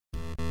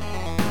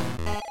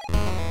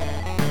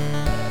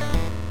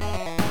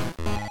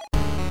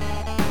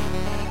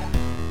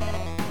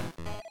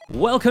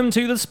Welcome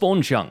to the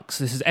Spawn Chunks.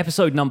 This is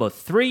episode number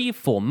 3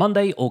 for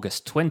Monday,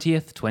 August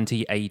 20th,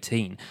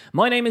 2018.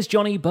 My name is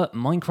Johnny, but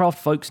Minecraft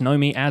folks know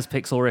me as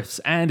Pixlriffs,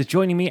 and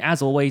joining me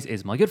as always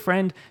is my good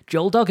friend,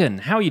 Joel Duggan.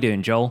 How are you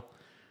doing, Joel?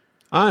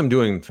 I'm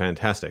doing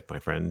fantastic, my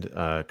friend.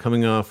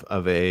 Coming off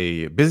of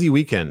a busy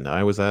weekend.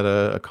 I was at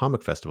a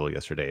comic festival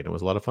yesterday, and it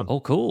was a lot of fun. Oh,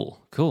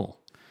 cool.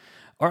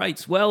 All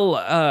right,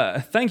 well,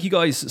 thank you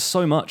guys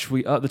so much.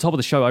 At the top of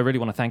the show, I really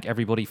want to thank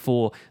everybody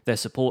for their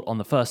support on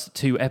the first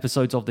 2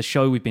 episodes of the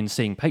show. We've been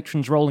seeing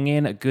patrons rolling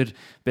in, a good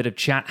bit of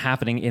chat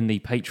happening in the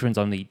patrons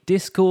on the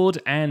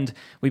Discord, and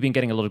we've been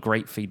getting a lot of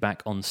great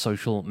feedback on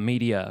social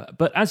media.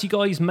 But as you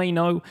guys may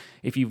know,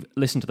 if you've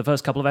listened to the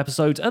first couple of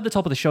episodes, at the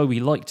top of the show, we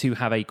like to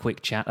have a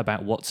quick chat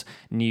about what's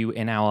new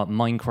in our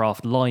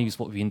Minecraft lives,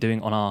 what we've been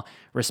doing on our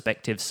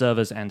respective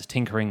servers, and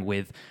tinkering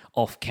with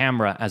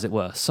off-camera, as it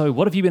were. So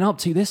what have you been up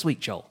to this week,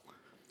 Joel?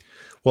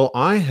 Well,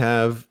 I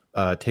have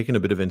taken a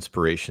bit of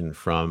inspiration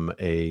from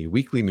a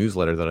weekly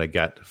newsletter that I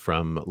get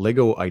from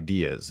Lego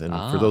Ideas. And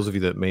for those of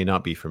you that may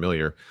not be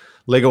familiar,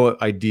 Lego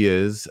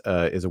Ideas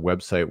is a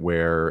website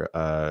where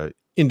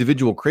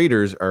individual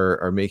creators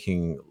are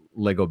making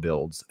Lego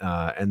builds.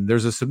 And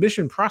there's a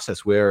submission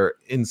process where,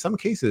 in some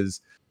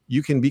cases,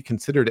 you can be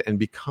considered and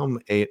become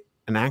an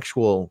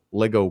actual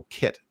Lego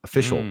kit,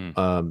 official,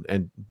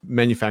 and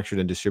manufactured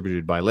and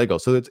distributed by Lego.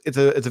 So it's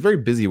a very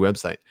busy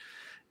website,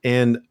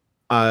 and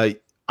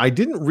I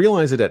didn't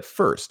realize it at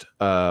first,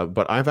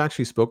 but I've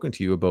actually spoken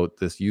to you about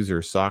this user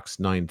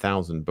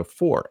Socks9000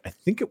 before. I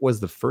think it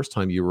was the first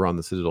time you were on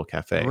the Citadel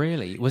Cafe.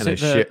 Really? Was it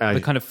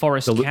the kind of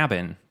forest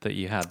cabin that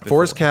you had before?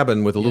 Forest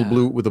cabin with a little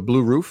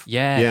blue roof?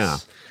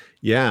 Yes.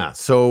 Yeah.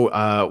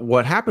 So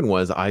what happened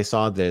was I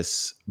saw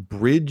this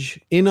bridge,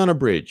 In on a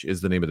Bridge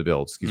is the name of the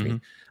build, excuse me,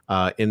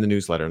 in the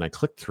newsletter. And I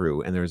clicked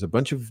through, and there's a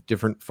bunch of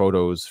different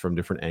photos from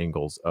different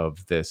angles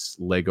of this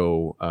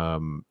Lego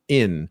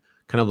inn,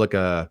 kind of like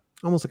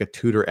almost like a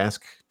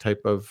Tudor-esque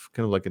type of,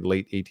 kind of like a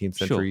late 18th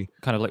century.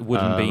 Sure. Kind of like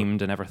wooden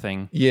beamed and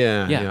everything.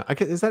 Yeah.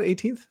 Is that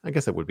 18th? I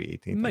guess that would be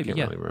 18th. Maybe, I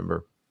can't really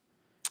remember.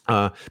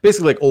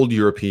 Basically like old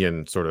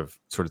European sort of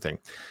thing,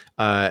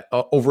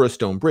 over a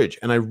stone bridge.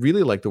 And I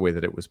really liked the way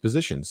that it was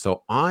positioned.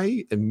 So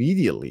I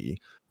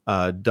immediately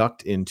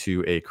ducked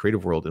into a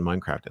creative world in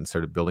Minecraft and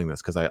started building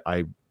this, because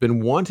I've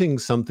been wanting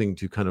something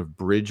to kind of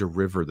bridge a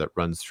river that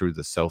runs through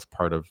the south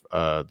part of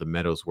the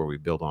meadows where we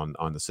build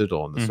on the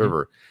Citadel on the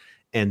server.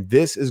 And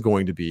this is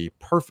going to be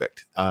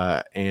perfect.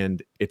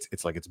 And it's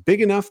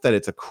big enough that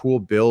it's a cool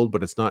build,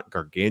 but it's not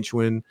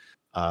gargantuan.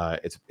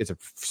 It's a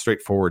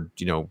straightforward,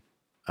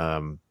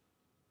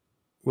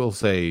 we'll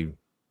say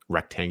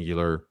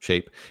rectangular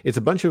shape. It's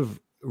a bunch of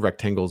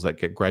rectangles that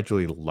get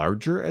gradually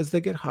larger as they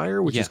get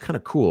higher, which is kind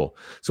of cool.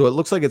 So it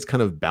looks like it's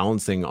kind of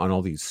balancing on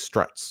all these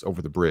struts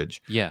over the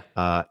bridge. Yeah.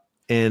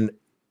 And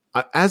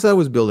as I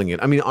was building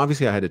it, I mean,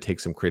 obviously I had to take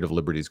some creative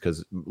liberties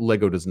because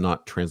Lego does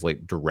not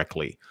translate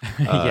directly.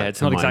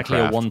 It's not exactly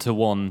a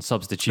one-to-one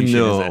substitution, is it?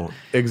 No,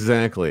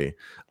 exactly.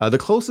 The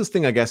closest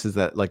thing, I guess, is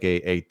that like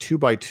a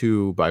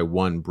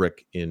 2x2x1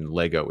 brick in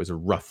Lego is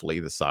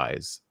roughly the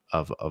size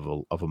of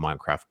a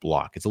Minecraft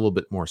block. It's a little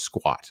bit more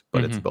squat,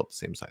 but it's about the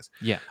same size.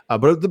 Yeah.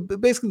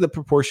 But basically the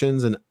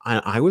proportions, and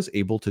I was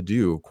able to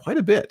do quite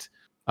a bit.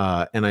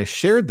 And I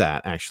shared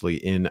that actually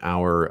in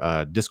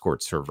our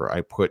Discord server.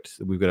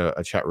 We've got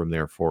a chat room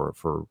there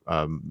for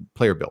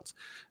player builds.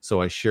 So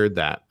I shared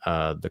that,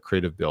 the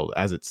creative build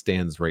as it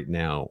stands right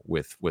now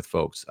with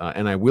folks.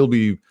 And I will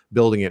be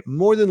building it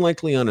more than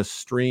likely on a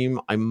stream.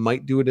 I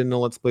might do it in a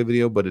Let's Play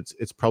video, but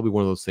it's probably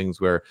one of those things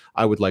where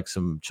I would like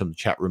some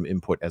chat room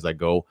input as I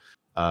go.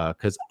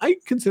 Because I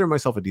consider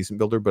myself a decent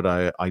builder, but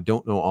I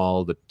don't know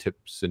all the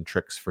tips and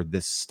tricks for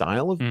this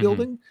style of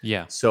building.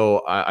 Yeah.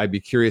 So I'd be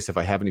curious if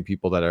I have any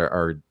people that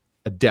are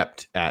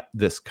adept at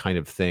this kind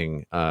of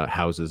thing,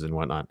 houses and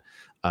whatnot,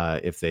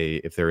 if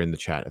they're in the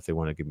chat, if they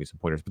want to give me some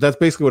pointers. But that's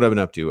basically what I've been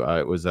up to.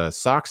 It was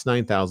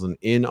Socks9000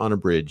 In on a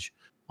Bridge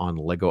on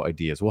Lego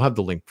Ideas. We'll have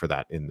the link for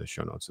that in the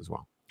show notes as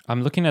well.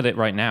 I'm looking at it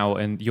right now,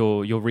 and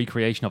your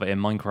recreation of it in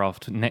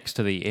Minecraft next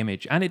to the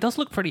image, and it does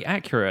look pretty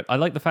accurate. I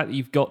like the fact that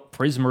you've got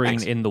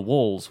prismarine in the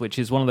walls, which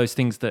is one of those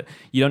things that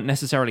you don't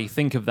necessarily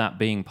think of that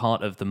being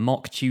part of the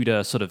mock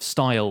Tudor sort of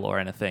style or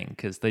anything,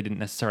 because they didn't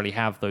necessarily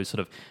have those sort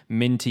of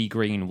minty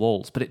green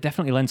walls, but it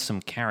definitely lends some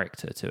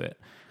character to it.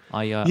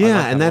 I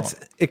like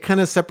it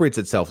kind of separates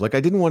itself. Like I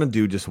didn't want to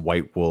do just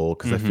white wool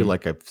because I feel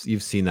like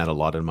you've seen that a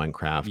lot in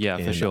Minecraft. Yeah,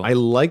 and for sure. I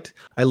liked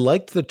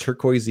the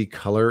turquoisey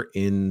color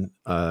in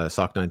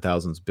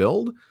Sock9000's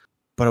build,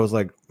 but I was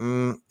like,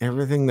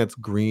 everything that's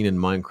green in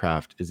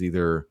Minecraft is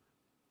either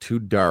too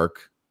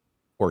dark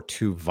or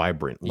too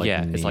vibrant. Like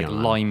neon. It's like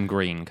lime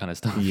green kind of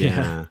stuff.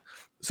 Yeah.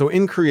 So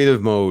in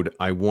creative mode,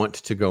 I want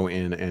to go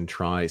in and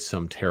try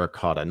some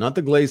terracotta, not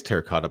the glazed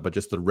terracotta, but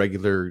just the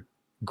regular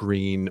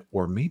green,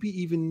 or maybe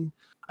even,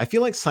 I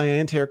feel like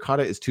cyan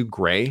terracotta is too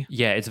gray.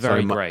 Yeah, it's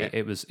very gray.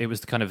 It was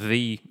kind of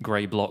the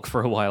gray block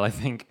for a while, I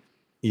think.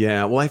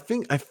 Yeah, well, I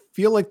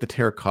feel like the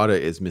terracotta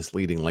is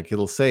misleading. Like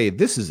it'll say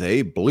this is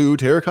a blue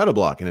terracotta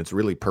block, and it's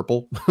really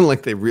purple.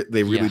 Like they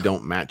really Yeah.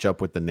 don't match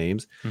up with the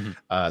names.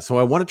 Mhm. So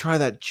I want to try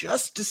that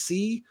just to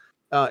see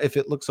if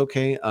it looks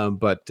okay.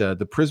 But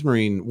the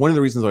prismarine, one of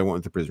the reasons I went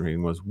with the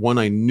prismarine was one,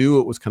 I knew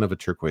it was kind of a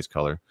turquoise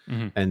color,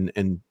 Mhm.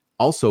 and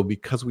also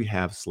because we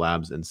have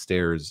slabs and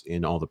stairs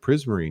in all the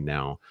prismarine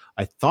now,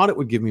 I thought it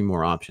would give me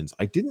more options.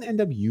 I didn't end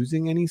up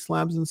using any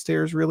slabs and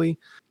stairs really.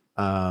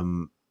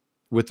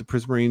 With the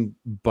prismarine,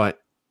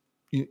 but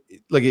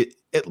like it,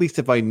 at least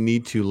if I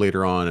need to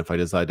later on, if I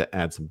decide to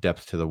add some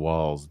depth to the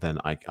walls, then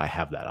I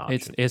have that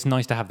option. It's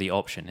nice to have the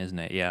option, isn't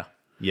it? Yeah,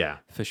 Yeah,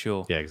 for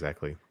sure. yeah,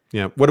 exactly.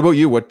 Yeah. What about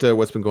you?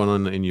 What's been going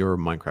on in your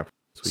Minecraft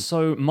this week?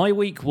 So my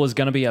week was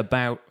going to be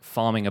about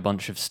farming a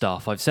bunch of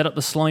stuff. I've set up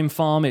the slime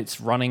farm.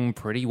 It's running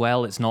pretty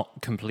well. It's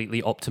not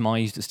completely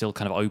optimized. It's still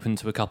kind of open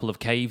to a couple of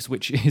caves,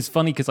 which is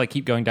funny because I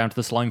keep going down to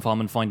the slime farm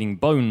and finding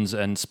bones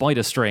and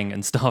spider string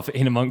and stuff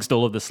in amongst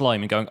all of the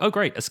slime and going, oh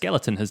great, a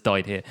skeleton has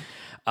died here.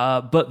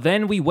 But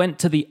then we went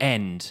to the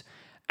end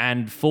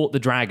and fought the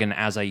dragon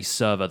as a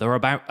server. There are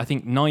about, I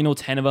think, 9 or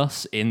 10 of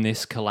us in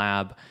this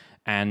collab.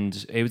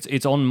 And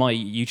it's on my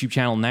YouTube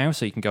channel now,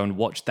 so you can go and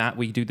watch that.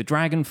 We do the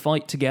dragon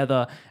fight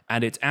together,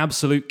 and it's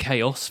absolute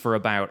chaos for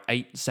about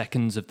 8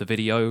 seconds of the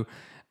video.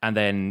 And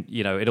then,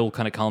 it all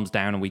kind of calms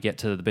down, and we get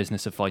to the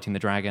business of fighting the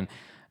dragon.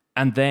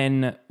 And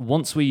then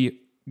once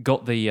we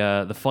got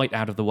the fight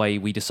out of the way,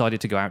 we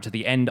decided to go out to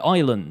the End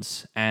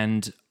Islands.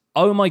 And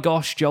oh my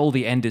gosh, Joel,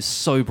 the end is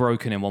so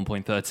broken in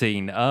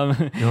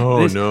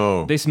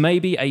 1.13. This may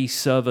be a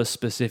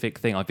server-specific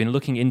thing. I've been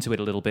looking into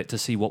it a little bit to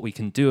see what we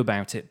can do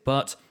about it,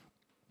 but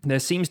there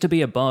seems to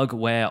be a bug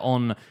where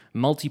on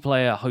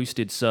multiplayer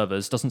hosted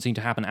servers, doesn't seem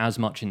to happen as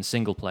much in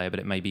single player, but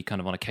it may be kind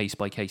of on a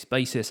case-by-case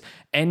basis,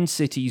 end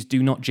cities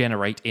do not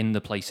generate in the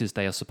places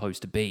they are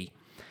supposed to be.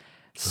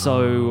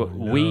 So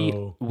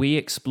we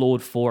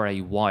explored for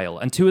a while,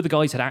 and 2 of the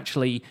guys had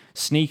actually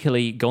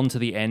sneakily gone to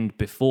the end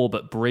before,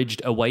 but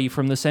bridged away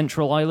from the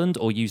central island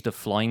or used a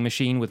flying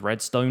machine with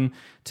redstone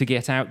to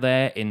get out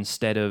there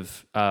instead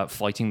of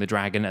fighting the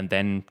dragon and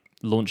then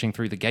launching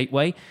through the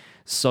gateway.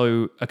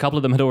 So a couple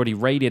of them had already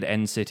raided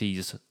end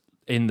cities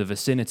in the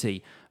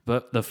vicinity,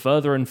 but the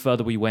further and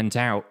further we went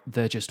out,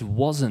 there just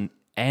wasn't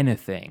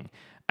anything.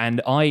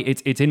 And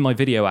it's in my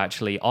video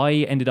actually, I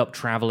ended up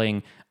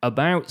traveling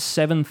about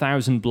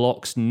 7,000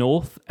 blocks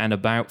north and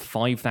about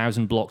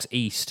 5,000 blocks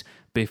east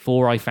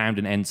before I found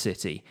an end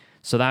city.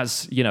 So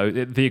that's,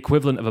 the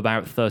equivalent of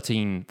about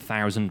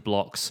 13,000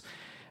 blocks.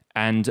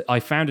 And I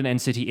found an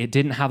end city. It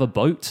didn't have a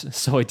boat,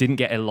 so I didn't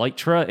get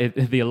elytra.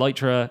 The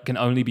elytra can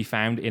only be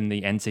found in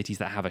the end cities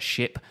that have a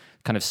ship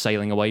kind of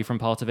sailing away from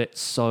part of it.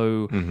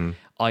 So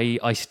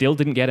I still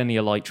didn't get any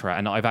elytra,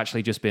 and I've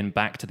actually just been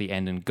back to the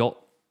end and got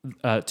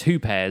 2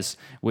 pairs,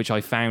 which I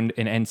found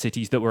in end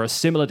cities that were a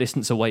similar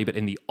distance away, but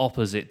in the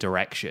opposite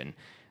direction,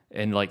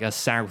 in like a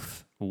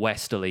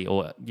southwesterly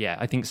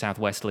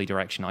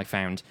direction. I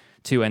found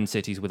 2 end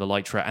cities with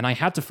elytra, and I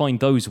had to find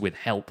those with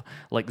help.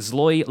 Like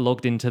Zloy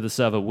logged into the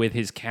server with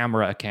his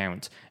camera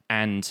account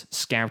and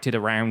scouted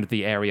around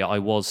the area I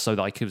was so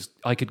that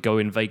I could go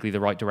in vaguely the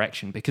right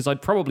direction, because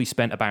I'd probably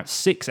spent about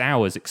 6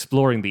 hours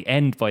exploring the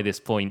end by this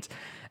point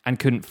and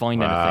couldn't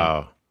find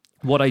anything.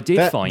 What I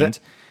did find...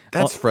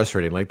 That's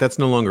frustrating. Like, that's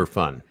no longer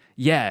fun.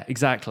 Yeah,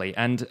 exactly.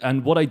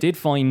 And what I did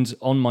find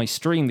on my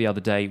stream the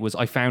other day was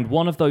I found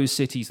one of those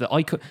cities that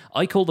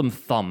I call them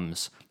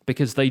thumbs,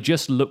 because they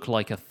just look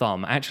like a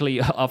thumb. Actually,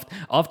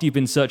 after you've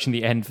been searching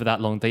the end for that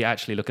long, they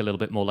actually look a little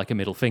bit more like a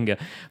middle finger.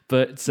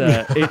 But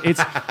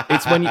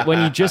it's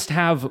when you just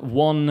have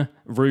one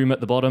room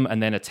at the bottom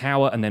and then a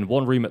tower and then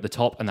one room at the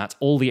top, and that's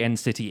all the end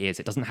city is.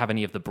 It doesn't have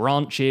any of the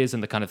branches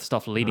and the kind of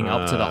stuff leading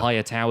up to the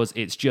higher towers.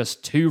 It's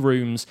just 2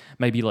 rooms,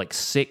 maybe like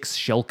 6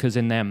 shulkers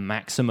in there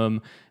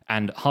maximum,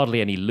 and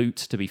hardly any loot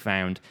to be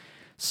found.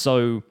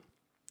 So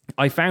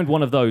I found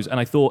one of those,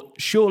 and I thought,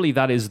 surely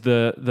that is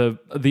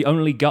the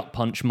only gut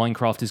punch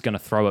Minecraft is going to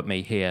throw at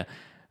me here.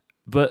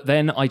 But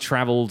then I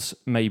traveled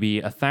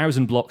maybe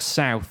 1,000 blocks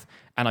south,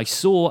 and I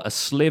saw a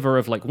sliver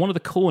of like one of the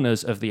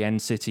corners of the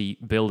end city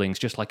buildings,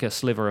 just like a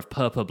sliver of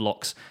purple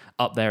blocks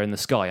up there in the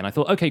sky. And I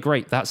thought, okay,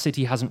 great, that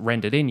city hasn't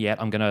rendered in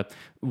yet. I'm going to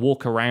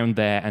walk around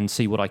there and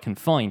see what I can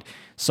find.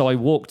 So I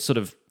walked sort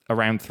of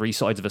around 3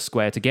 sides of a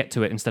square to get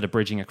to it instead of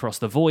bridging across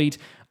the void.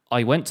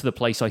 I went to the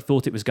place I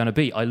thought it was going to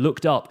be. I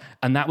looked up,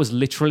 and that was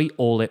literally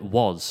all it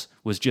was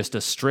just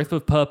a strip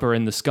of purple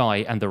in the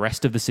sky, and the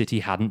rest of the city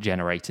hadn't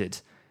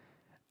generated.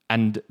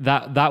 And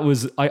that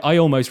was I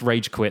almost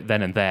rage quit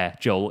then and there,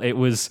 Joel. It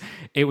was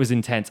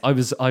intense. I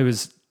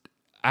was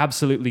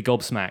absolutely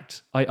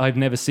gobsmacked. I've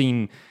never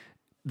seen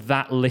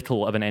that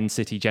little of an end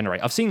city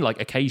generate. I've seen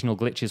like occasional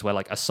glitches where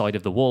like a side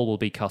of the wall will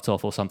be cut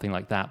off or something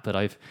like that, but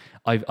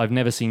I've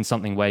never seen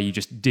something where you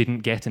just didn't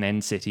get an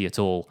end city at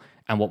all,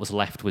 and what was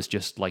left was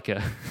just like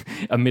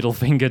a middle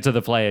finger to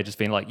the player, just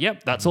being like,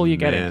 yep, that's all you're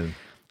getting.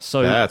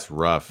 So that's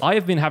rough. I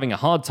have been having a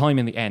hard time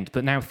in the end,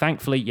 but now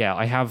thankfully,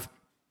 I have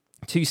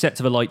 2 sets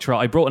of elytra.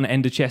 I brought an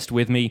ender chest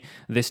with me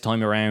this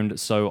time around,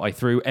 so I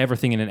threw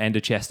everything in an ender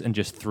chest and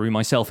just threw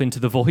myself into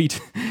the void.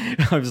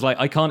 I was like,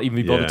 I can't even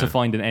be bothered to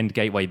find an end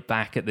gateway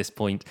back at this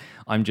point.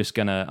 I'm just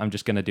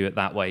gonna do it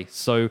that way.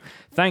 So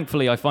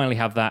thankfully, I finally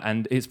have that,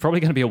 and it's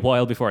probably gonna be a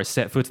while before I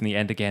set foot in the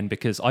end again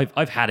because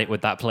I've had it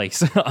with that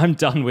place. I'm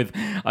done with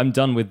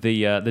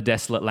the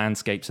desolate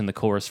landscapes and the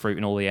chorus fruit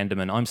and all the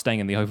endermen. I'm staying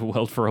in the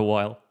overworld for a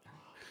while.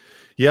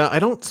 Yeah, I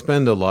don't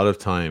spend a lot of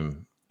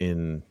time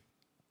in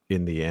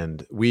the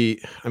end.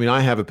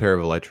 I have a pair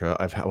of elytra.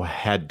 I've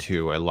had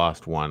 2. I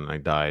lost one. I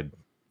died,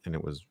 and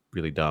it was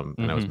really dumb,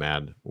 and I was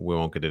mad. We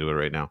won't get into it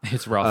right now.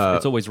 It's rough.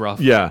 It's always rough.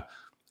 Yeah.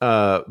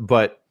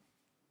 But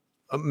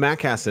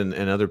Maccass and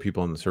other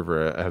people on the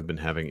server have been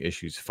having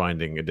issues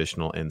finding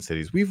additional end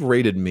cities. We've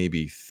rated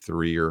maybe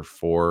 3 or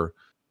 4.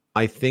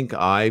 I think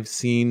I've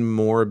seen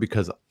more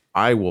because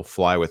I will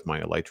fly with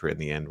my elytra in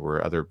the end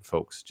where other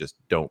folks just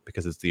don't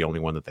because it's the only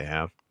one that they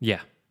have.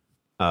 Yeah.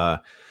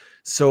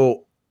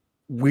 So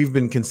we've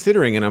been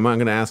considering, and I'm going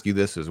to ask you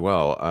this as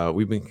well.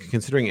 We've been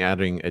considering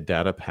adding a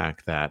data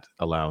pack that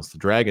allows the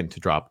dragon to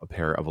drop a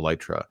pair of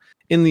elytra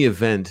in the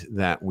event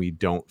that we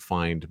don't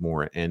find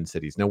more end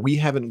cities. Now, we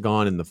haven't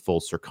gone in the full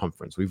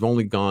circumference. We've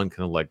only gone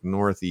kind of like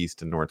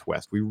northeast and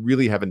northwest. We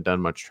really haven't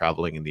done much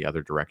traveling in the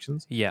other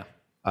directions. Yeah.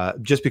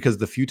 Just because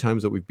the few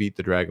times that we've beat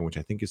the dragon, which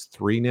I think is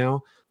 3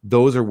 now,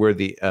 those are where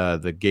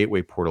the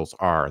gateway portals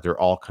are. They're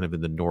all kind of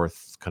in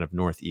the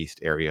northeast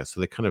area. So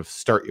they kind of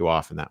start you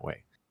off in that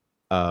way.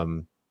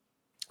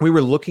 We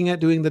were looking at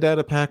doing the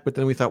data pack, but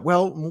then we thought,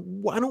 well,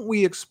 why don't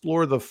we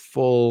explore the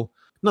full,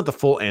 not the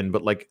full end,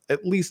 but like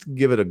at least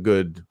give it a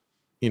good,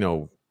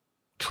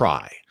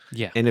 try.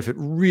 Yeah. And if it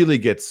really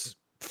gets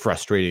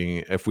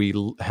frustrating, if we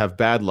have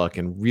bad luck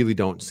and really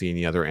don't see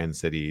any other end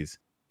cities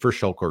for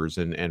shulkers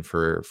and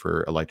for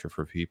elytra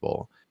for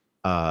people,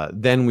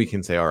 then we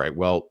can say, all right,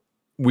 well,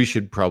 we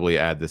should probably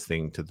add this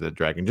thing to the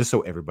dragon just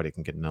so everybody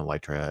can get an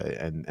elytra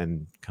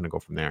and kind of go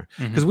from there.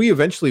 Because we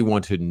eventually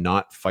want to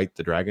not fight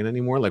the dragon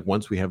anymore. Like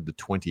once we have the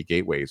 20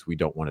 gateways, we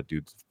don't want to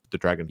do the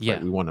dragon fight.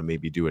 Yeah. We want to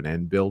maybe do an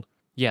end build.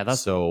 Yeah,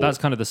 that's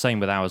kind of the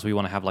same with ours. We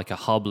want to have like a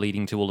hub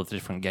leading to all of the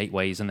different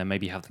gateways, and then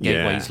maybe have the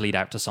gateways lead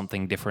out to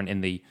something different in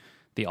the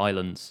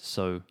islands.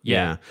 So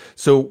yeah.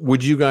 So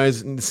would you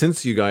guys,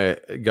 since you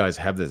guys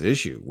have this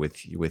issue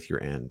with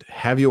your end,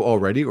 have you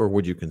already, or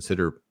would you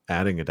consider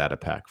adding a data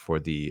pack for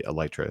the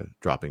elytra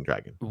dropping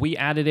dragon? We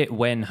added it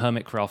when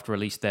Hermitcraft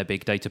released their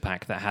big data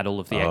pack that had all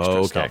of the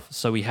extra stuff.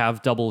 So we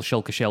have double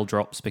shulker shell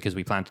drops because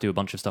we plan to do a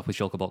bunch of stuff with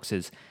shulker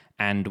boxes,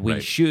 and we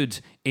should,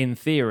 in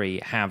theory,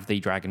 have the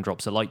dragon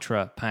drops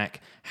elytra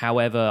pack.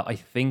 However, I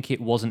think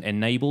it wasn't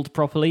enabled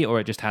properly, or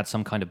it just had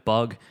some kind of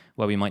bug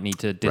where we might need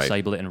to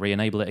disable it and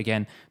re-enable it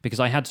again, because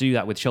I had to do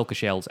that with shulker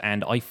shells,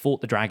 and I fought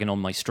the dragon on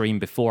my stream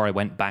before I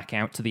went back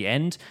out to the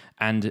end,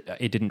 and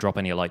it didn't drop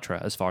any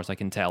elytra as far as I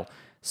can tell.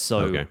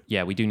 So,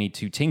 yeah, we do need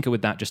to tinker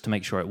with that just to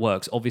make sure it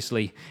works.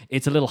 Obviously,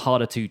 it's a little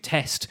harder to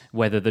test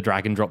whether the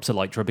dragon drops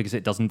elytra because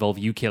it does involve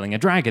you killing a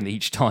dragon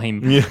each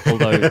time. Yeah.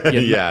 Although,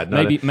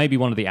 maybe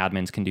one of the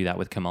admins can do that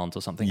with commands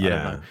or something. Yeah.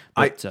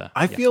 I don't know. But,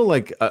 I feel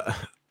like,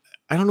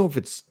 I don't know if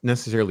it's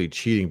necessarily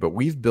cheating, but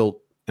we've built,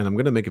 and I'm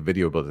going to make a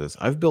video about this,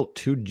 I've built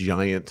 2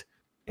 giant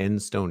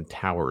end stone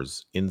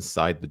towers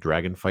inside the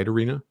dragon fight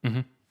arena.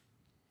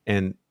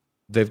 And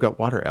they've got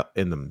water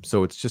in them.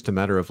 So it's just a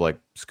matter of like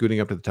scooting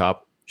up to the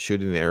top,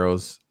 shooting the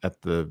arrows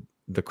at the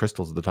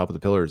crystals at the top of the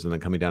pillars, and then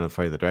coming down and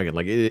fighting the dragon.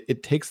 Like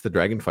it takes the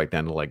dragon fight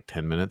down to like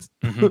 10 minutes.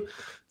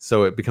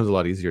 So it becomes a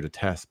lot easier to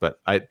test. But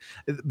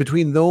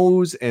between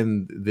those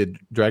and the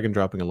dragon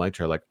dropping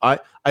elytra, like I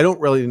don't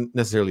really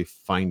necessarily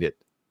find it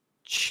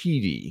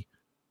cheaty,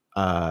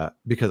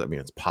 because I mean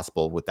it's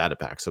possible with data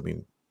packs. I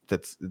mean,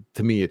 that's,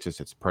 to me,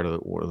 it's part of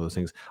one of those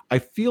things. I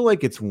feel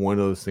like it's one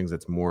of those things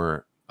that's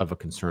more of a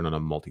concern on a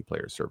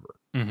multiplayer server.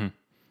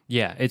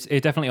 Yeah, it's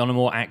definitely on a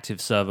more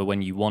active server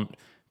when you want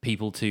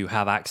people to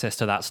have access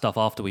to that stuff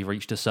after we've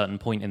reached a certain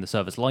point in the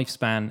server's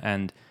lifespan,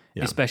 and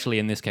especially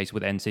in this case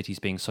with end cities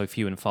being so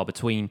few and far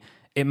between,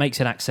 it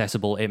makes it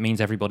accessible. It means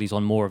everybody's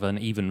on more of an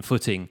even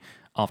footing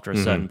after a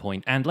certain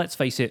point. And let's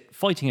face it,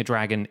 fighting a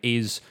dragon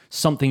is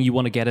something you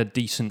want to get a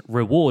decent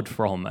reward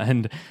from.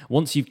 And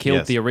once you've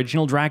killed the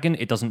original dragon,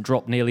 it doesn't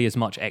drop nearly as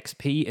much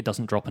XP. It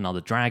doesn't drop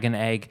another dragon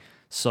egg.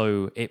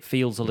 So it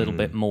feels a little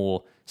bit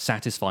more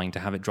satisfying to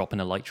have it drop an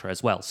elytra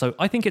as well. So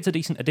I think it's a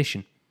decent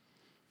addition.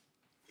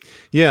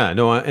 Yeah,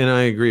 no, and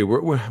I agree.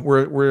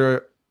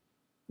 We're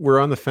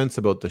on the fence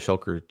about the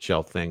shulker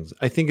shell things.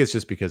 I think it's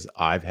just because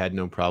I've had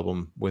no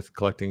problem with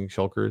collecting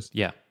shulkers.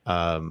 Yeah.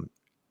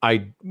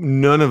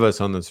 None of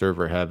us on the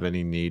server have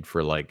any need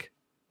for like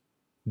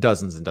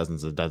dozens and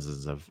dozens and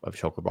dozens of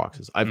shulker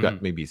boxes. I've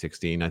got maybe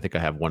 16. I think I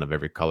have one of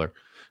every color,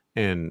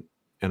 and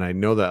I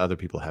know that other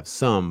people have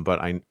some, but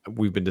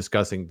we've been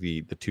discussing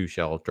the 2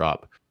 shell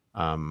drop,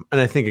 and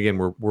I think again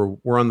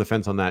we're on the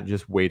fence on that,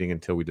 just waiting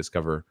until we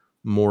discover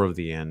more of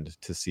the end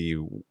to see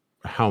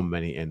how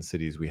many end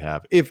cities we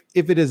have. If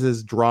it is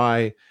as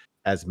dry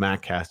as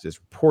Maccast is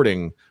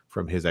reporting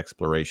from his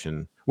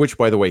exploration, which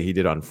by the way he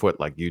did on foot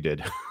like you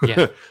did.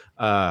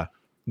 Yeah.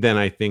 Then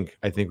I think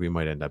we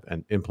might end up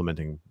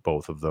implementing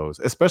both of those,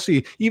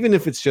 especially even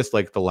if it's just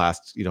like the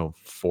last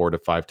 4 to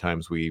 5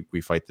 times we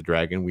fight the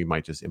dragon, we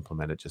might just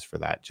implement it just for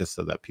that, just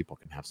so that people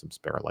can have some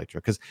spare elytra,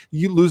 because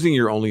you losing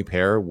your only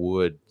pair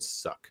would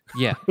suck.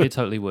 Yeah, it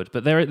totally would.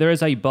 But there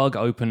is a bug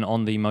open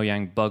on the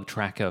Mojang bug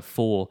tracker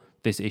for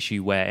this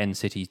issue where end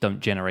cities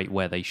don't generate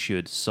where they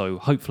should, so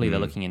hopefully they're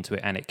looking into it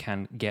and it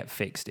can get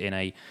fixed in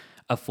a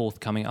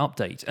forthcoming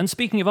update. And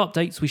speaking of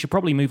updates, we should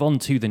probably move on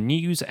to the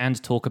news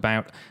and talk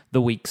about the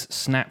week's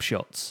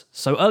snapshots.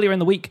 So earlier in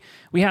the week,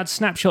 we had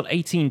snapshot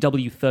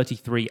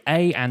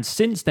 18W33A, and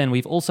since then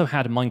we've also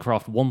had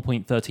Minecraft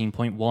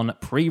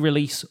 1.13.1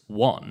 pre-release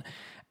 1.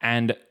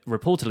 And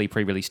reportedly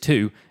pre-release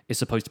 2 is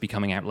supposed to be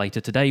coming out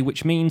later today,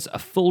 which means a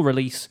full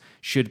release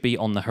should be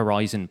on the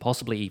horizon,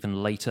 possibly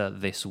even later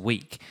this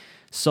week.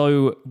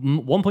 So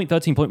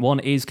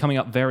 1.13.1 is coming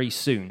up very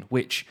soon,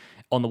 which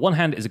on the one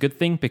hand is a good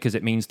thing because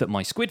it means that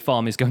my squid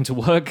farm is going to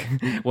work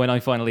when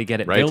I finally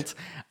get it built.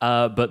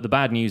 But the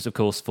bad news, of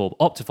course, for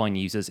Optifine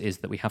users is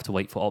that we have to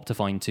wait for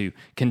Optifine to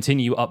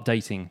continue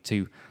updating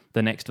to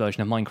the next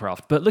version of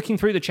Minecraft. But looking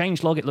through the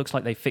changelog, it looks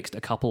like they fixed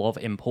a couple of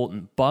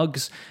important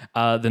bugs.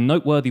 The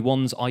noteworthy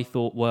ones I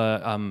thought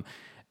were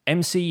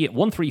MC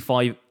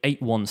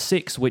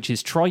 135816, which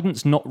is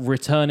tridents not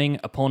returning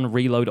upon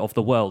reload of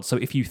the world. So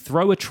if you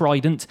throw a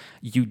trident,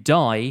 you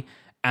die,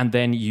 and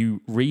then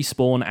you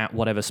respawn at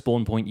whatever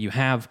spawn point you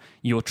have,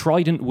 your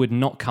trident would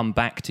not come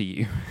back to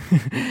you.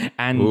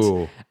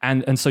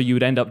 and so you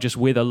would end up just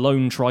with a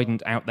lone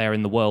trident out there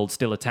in the world,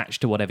 still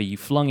attached to whatever you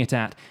flung it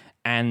at,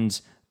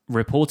 and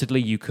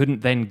reportedly you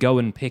couldn't then go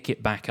and pick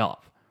it back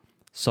up.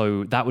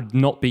 So that would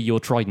not be your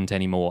trident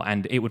anymore,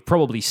 and it would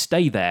probably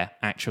stay there,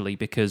 actually,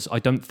 because I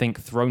don't think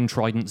thrown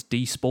tridents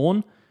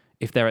despawn.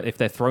 If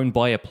they're thrown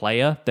by a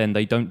player, then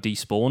they don't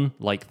despawn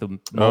like the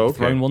mob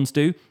thrown ones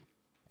do.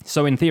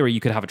 So in theory,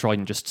 you could have a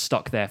trident just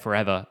stuck there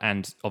forever,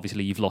 and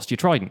obviously you've lost your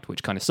trident,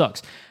 which kind of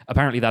sucks.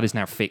 Apparently that is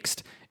now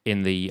fixed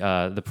in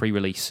the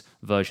pre-release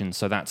version,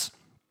 so that's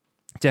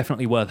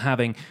definitely worth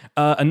having.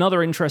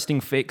 Another interesting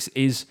fix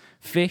is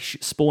fish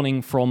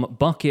spawning from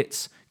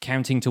buckets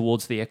counting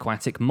towards the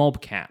aquatic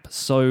mob cap.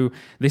 So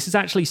this is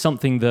actually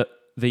something that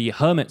the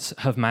Hermits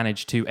have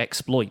managed to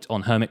exploit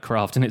on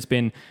Hermitcraft, and it's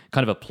been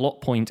kind of a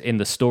plot point in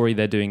the story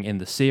they're doing in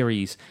the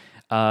series.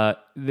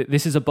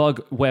 This is a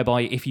bug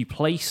whereby if you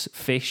place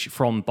fish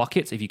from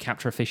buckets, if you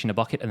capture a fish in a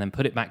bucket and then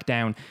put it back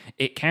down,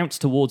 it counts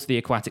towards the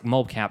aquatic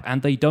mob cap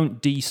and they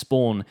don't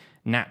despawn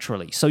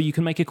naturally. So you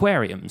can make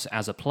aquariums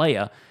as a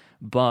player,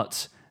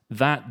 but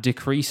that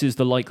decreases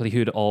the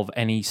likelihood of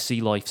any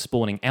sea life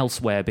spawning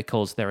elsewhere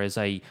because there is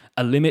a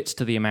limit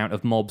to the amount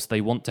of mobs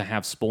they want to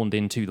have spawned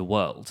into the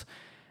world.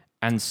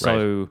 And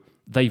so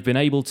they've been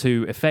able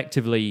to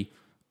effectively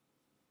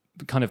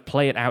kind of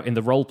play it out in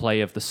the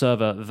roleplay of the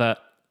server that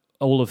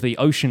all of the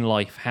ocean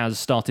life has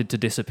started to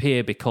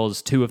disappear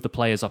because 2 of the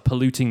players are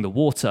polluting the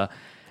water,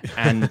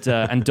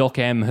 and Doc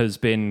M has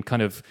been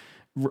kind of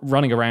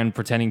running around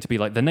pretending to be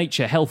like the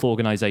Nature Health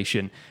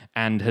Organization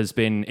and has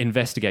been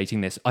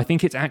investigating this. I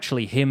think it's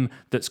actually him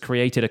that's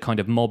created a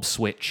kind of mob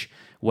switch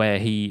where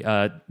he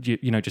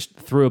just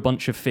threw a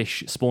bunch of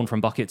fish spawned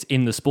from buckets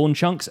in the spawn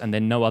chunks, and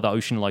then no other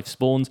ocean life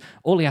spawns.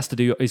 All he has to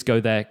do is go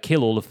there,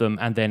 kill all of them,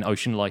 and then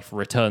ocean life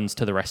returns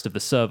to the rest of the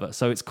server.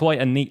 So it's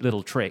quite a neat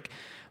little trick.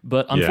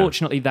 But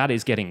unfortunately, that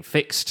is getting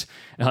fixed.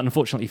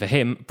 Unfortunately for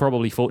him,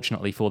 probably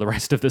fortunately for the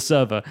rest of the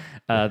server,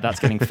 that's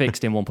getting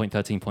fixed in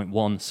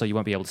 1.13.1, so you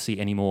won't be able to see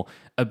any more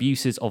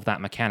abuses of that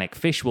mechanic.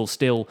 Fish will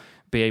still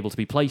be able to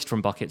be placed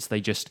from buckets.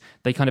 They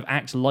kind of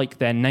act like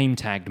they're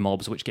name-tagged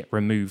mobs, which get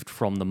removed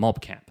from the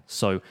mob cap.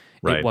 So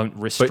it won't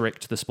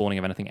restrict the spawning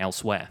of anything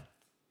elsewhere.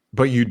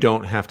 But you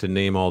don't have to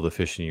name all the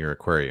fish in your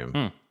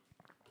aquarium.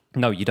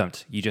 No, you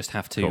don't. You just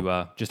have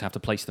to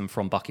place them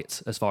from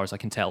buckets, as far as I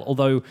can tell.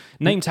 Although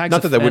name tags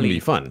that wouldn't be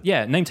fun.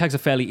 Yeah, name tags are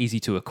fairly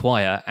easy to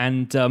acquire,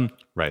 and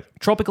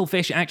tropical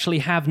fish actually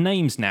have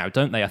names now,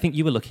 don't they? I think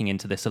you were looking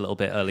into this a little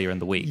bit earlier in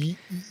the week.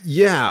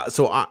 Yeah,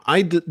 so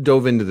I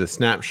dove into the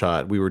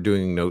snapshot. We were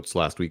doing notes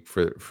last week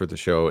for the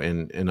show,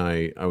 and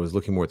I was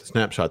looking more at the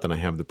snapshot than I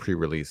have the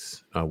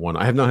pre-release one.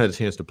 I have not had a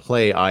chance to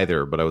play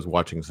either, but I was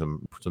watching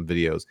some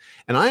videos,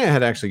 and I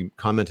had actually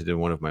commented in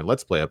one of my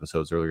Let's Play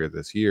episodes earlier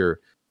this year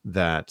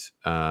that,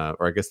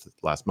 or I guess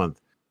last month,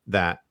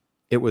 that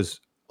it was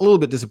a little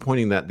bit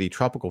disappointing that the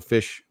tropical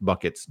fish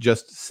buckets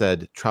just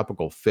said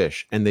tropical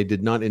fish, and they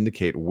did not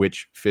indicate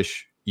which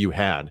fish you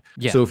had.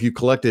 Yeah. So if you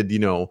collected,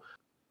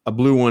 a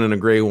blue one and a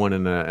gray one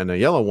and a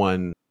yellow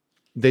one,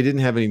 they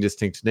didn't have any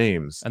distinct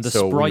names. And the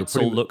sprites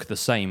all look the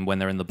same when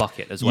they're in the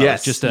bucket as well.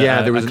 Yes, it's just a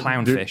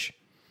clownfish.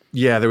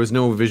 Yeah, there was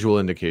no visual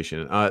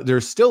indication. There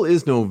still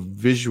is no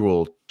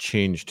visual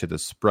change to the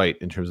sprite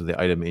in terms of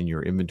the item in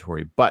your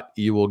inventory, but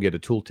you will get a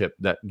tooltip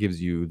that gives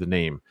you the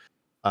name.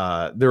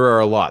 There are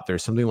a lot.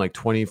 There's something like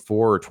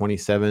 24 or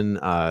 27.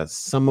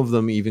 Some of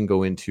them even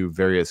go into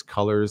various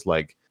colors,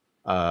 like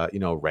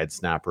red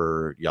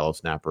snapper, yellow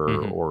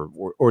snapper,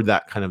 or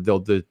that kind of.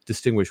 They'll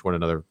distinguish one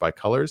another by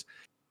colors.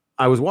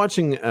 I was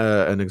watching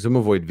an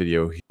Exumovoid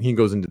video. He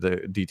goes into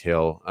the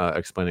detail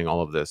explaining all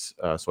of this,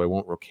 so I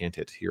won't recant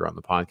it here on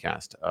the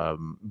podcast.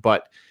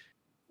 But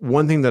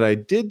one thing that I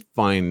did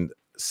find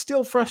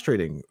still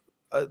frustrating,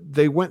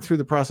 they went through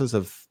the process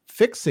of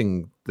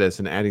fixing this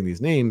and adding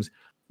these names,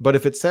 but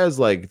if it says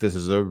like this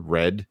is a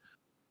red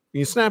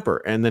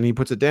snapper, and then he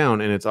puts it down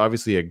and it's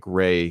obviously a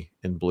gray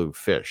and blue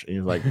fish, and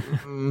you're like,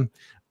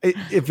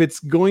 if it's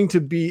going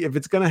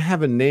to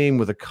have a name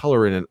with a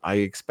color in it, I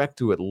expect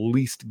to at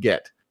least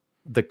get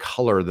the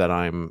color that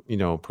I'm,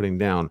 putting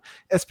down,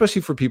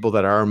 especially for people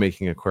that are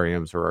making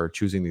aquariums or are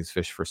choosing these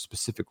fish for a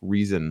specific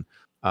reason.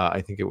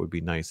 I think it would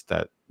be nice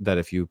that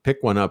if you pick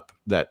one up,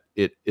 that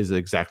it is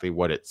exactly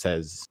what it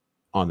says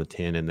on the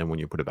tin, and then when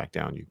you put it back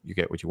down, you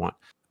get what you want.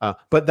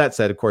 But that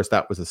said, of course,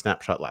 that was a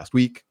snapshot last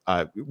week.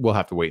 We'll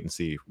have to wait and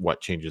see what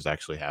changes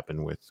actually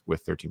happen with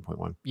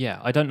 13.1.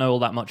 Yeah, I don't know all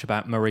that much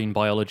about marine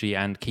biology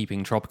and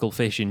keeping tropical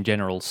fish in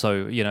general.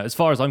 So, as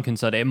far as I'm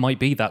concerned, it might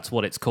be that's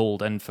what it's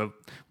called. And for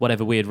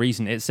whatever weird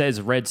reason, it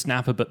says red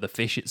snapper, but the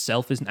fish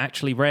itself isn't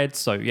actually red.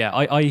 So, yeah,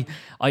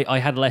 I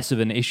had less of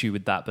an issue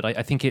with that. But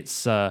I think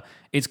it's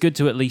good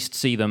to at least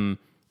see them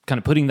kind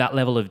of putting that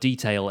level of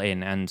detail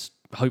in, and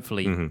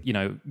hopefully,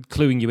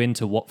 cluing you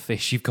into what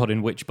fish you've got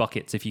in which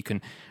buckets, if you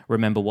can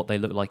remember what they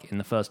look like in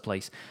the first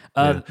place.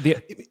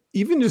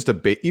 Even just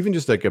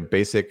like a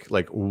basic,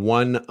 like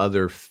one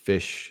other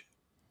fish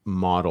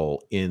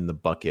model in the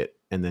bucket,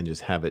 and then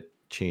just have it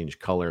change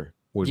color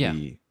would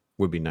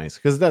be nice,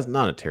 because that's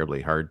not a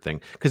terribly hard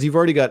thing. Because you've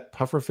already got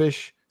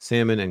pufferfish,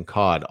 salmon, and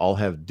cod all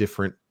have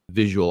different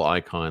visual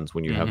icons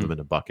when you have them in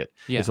a bucket.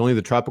 Yeah. It's only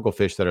the tropical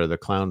fish that are the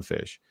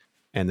clownfish,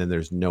 and then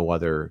there's no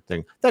other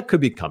thing that could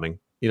be coming.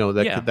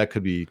 That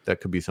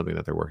could be something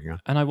that they're working on.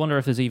 And I wonder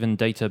if there's even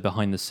data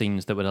behind the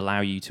scenes that would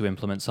allow you to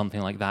implement something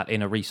like that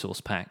in a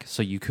resource pack,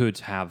 so you could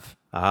have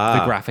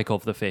the graphic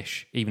of the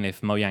fish, even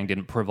if Mojang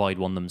didn't provide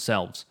one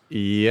themselves.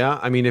 Yeah,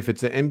 I mean, if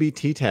it's an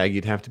MBT tag,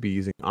 you'd have to be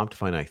using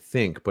Optifine, I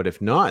think. But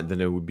if not,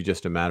 then it would be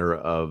just a matter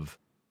of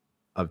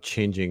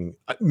changing,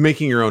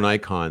 making your own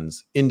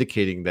icons,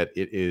 indicating that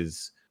it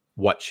is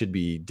what should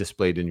be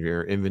displayed in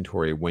your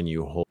inventory when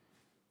you hold,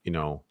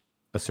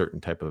 a certain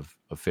type of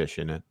fish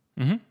in it.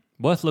 Mm-hmm.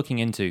 Worth looking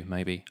into,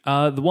 maybe.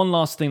 The one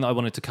last thing that I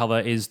wanted to cover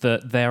is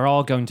that there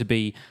are going to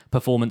be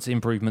performance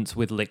improvements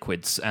with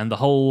liquids, and the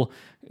whole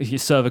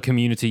server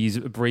communities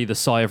breathe a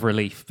sigh of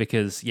relief,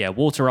 because,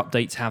 water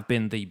updates have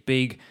been the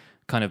big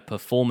kind of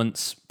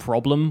performance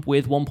problem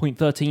with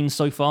 1.13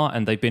 so far,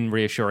 and they've been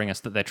reassuring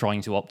us that they're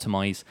trying to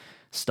optimize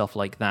stuff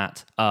like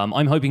that.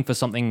 I'm hoping for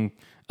something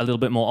a little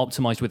bit more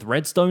optimized with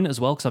Redstone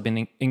as well, because I've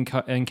been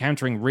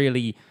encountering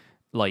really,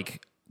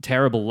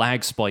 terrible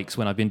lag spikes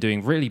when I've been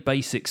doing really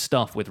basic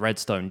stuff with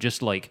Redstone,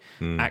 just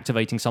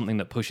activating something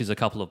that pushes a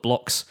couple of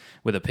blocks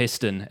with a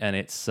piston, and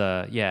it's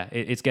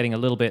it's getting a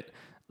little bit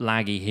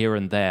laggy here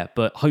and there,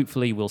 but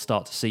hopefully we'll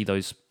start to see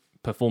those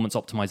performance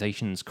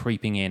optimizations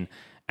creeping in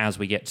as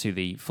we get to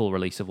the full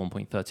release of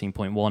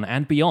 1.13.1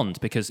 and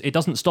beyond, because it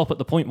doesn't stop at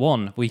the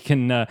 0.1. We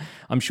can,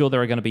 I'm sure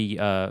there are going to be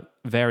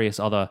various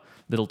other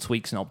little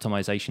tweaks and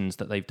optimizations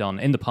that they've done.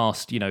 In the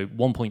past,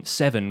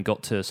 1.7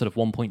 got to sort of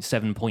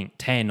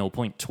 1.7.10 or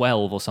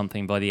 0.12 or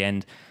something by the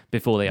end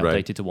before they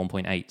updated to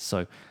 1.8.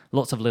 So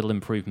lots of little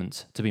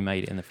improvements to be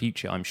made in the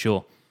future, I'm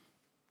sure.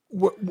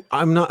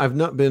 I've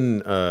not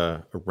been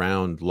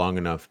around long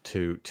enough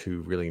to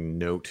really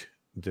note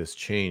this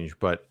change,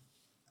 but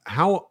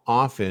how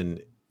often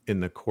in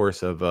the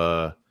course of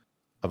a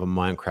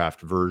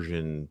Minecraft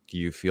version do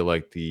you feel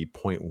like the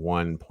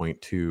 0.1,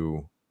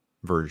 0.2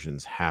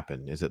 versions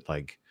happen? Is it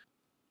like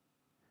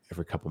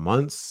every couple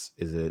months?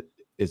 Is it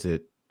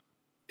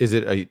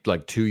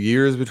like 2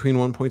 years between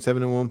 1.7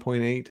 and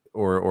 1.8,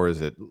 or is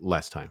it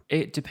less time?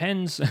 It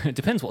depends. It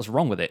depends what's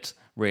wrong with it,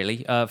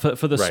 really.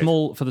 For the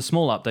small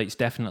updates,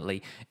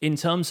 definitely. In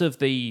terms of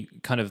the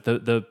kind of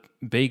the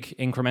big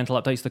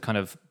incremental updates, the kind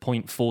of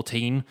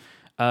 0.14.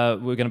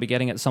 We're going to be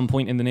getting at some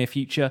point in the near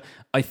future.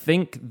 I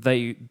think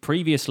they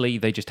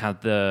just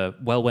had the,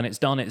 when it's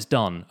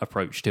done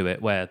approach to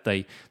it, where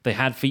they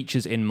had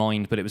features in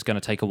mind, but it was going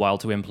to take a while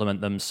to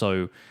implement them,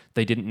 so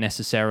they didn't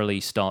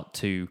necessarily start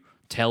to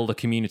tell the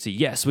community,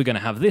 yes, we're going to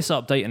have this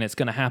update and it's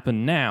going to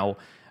happen now,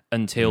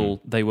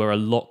 until they were a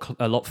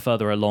lot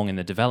further along in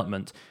the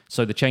development.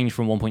 So the change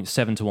from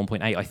 1.7 to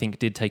 1.8, I think,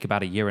 did take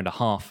about a year and a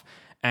half.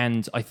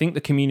 And I think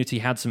the community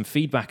had some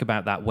feedback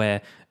about that,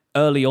 where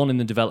early on in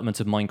the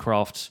development of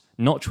Minecraft,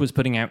 Notch was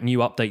putting out new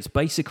updates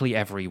basically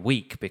every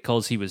week,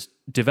 because he was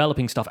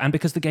developing stuff, and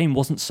because the game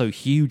wasn't so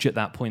huge at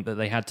that point that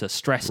they had to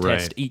stress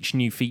test each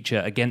new feature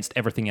against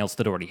everything else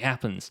that already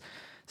happens.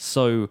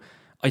 So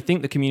I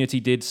think the community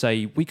did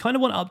say, we kind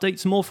of want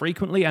updates more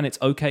frequently, and it's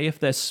okay if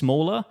they're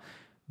smaller,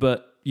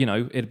 but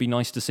it'd be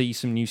nice to see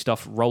some new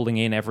stuff rolling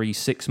in every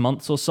 6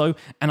 months or so.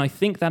 And I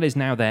think that is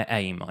now their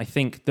aim. I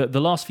think that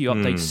the last few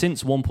updates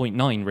since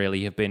 1.9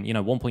 really have been,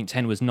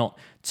 1.10 was not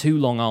too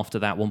long after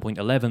that,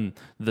 1.11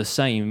 the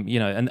same,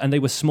 and they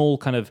were small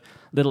kind of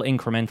little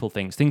incremental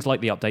things. Things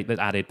like the update that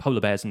added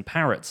polar bears and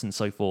parrots and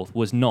so forth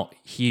was not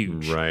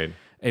huge. Right.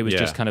 It was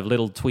just Yeah. kind of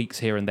little tweaks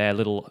here and there,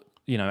 little,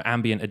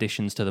 ambient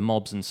additions to the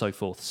mobs and so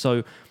forth.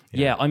 So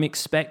yeah, I'm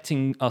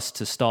expecting us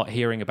to start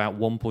hearing about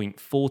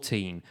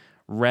 1.14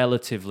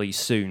 relatively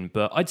soon,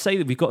 but I'd say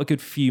that we've got a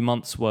good few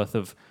months worth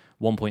of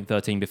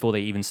 1.13 before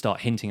they even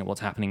start hinting at what's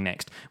happening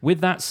next.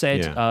 With that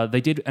said,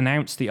 they did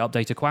announce the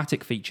update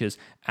Aquatic features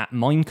at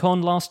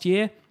Minecon last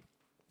year,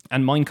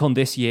 and Minecon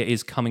this year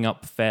is coming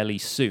up fairly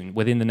soon,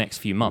 within the next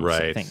few months,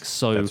 I think.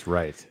 So that's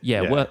right.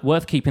 Yeah,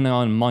 worth keeping an eye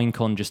on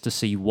Minecon just to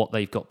see what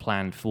they've got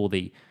planned for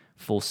the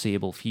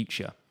foreseeable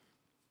future.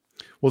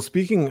 Well,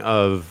 speaking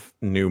of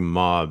new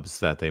mobs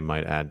that they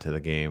might add to the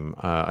game,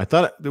 I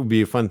thought it would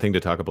be a fun thing to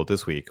talk about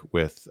this week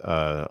with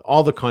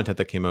all the content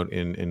that came out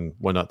in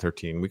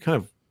 1.13. We kind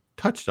of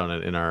touched on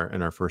it in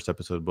our first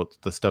episode about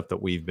the stuff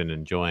that we've been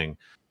enjoying.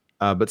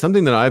 But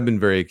something that I've been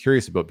very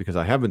curious about, because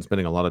I have been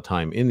spending a lot of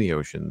time in the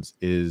oceans,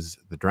 is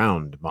the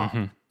drowned mob.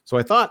 Mm-hmm. So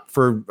I thought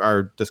for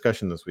our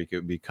discussion this week, it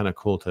would be kind of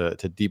cool to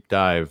deep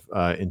dive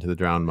into the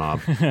drowned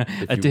mob.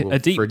 a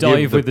deep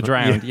dive with the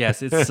drowned.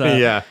 Yes, it's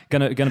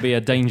gonna be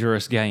a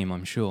dangerous game,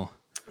 I'm sure.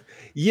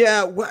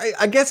 Yeah, well,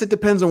 I guess it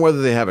depends on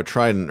whether they have a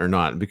trident or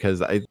not,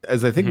 because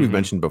as I think we've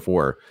mentioned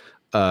before,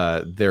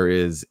 there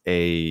is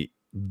a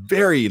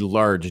very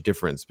large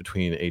difference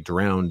between a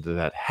drowned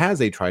that has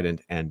a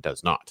trident and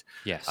does not.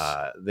 Yes.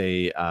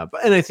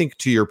 And I think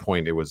to your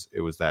point, it was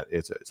that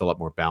it's a lot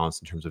more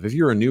balanced in terms of if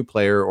you're a new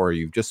player or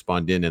you've just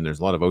spawned in and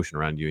there's a lot of ocean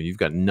around you and you've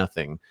got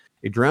nothing,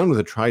 a drowned with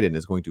a trident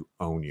is going to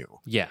own you.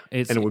 Yeah.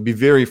 And it would be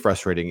very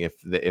frustrating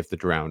if the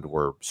drowned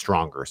were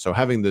stronger. So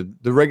having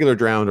the regular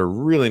drowned are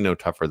really no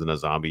tougher than a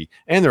zombie,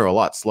 and they're a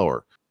lot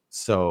slower.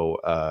 So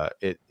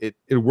it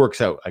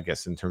works out, I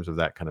guess, in terms of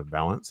that kind of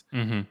balance.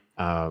 Mm-hmm.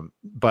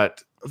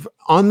 But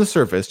on the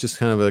surface, just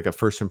kind of like a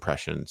first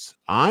impressions,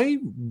 I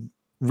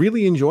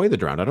really enjoy the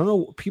drowned. I don't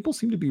know, people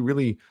seem to be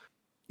really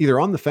either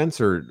on the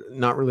fence or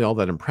not really all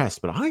that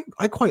impressed, but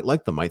I quite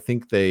like them. I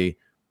think they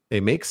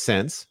make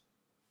sense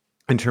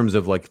in terms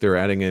of like they're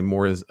adding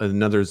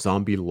another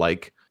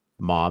zombie-like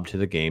mob to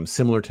the game,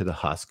 similar to the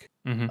husk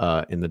in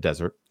the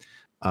desert.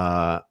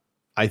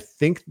 I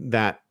think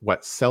that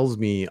what sells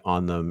me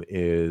on them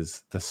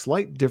is the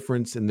slight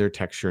difference in their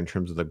texture in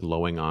terms of the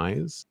glowing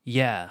eyes.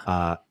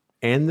 Yeah.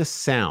 And the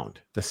sound.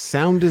 The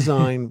sound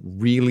design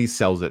really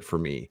sells it for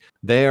me.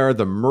 They are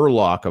the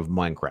Murloc of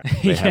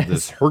Minecraft. They have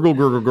this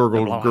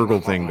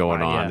gurgle thing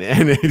going on.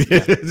 And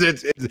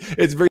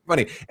it's very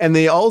funny. And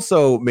they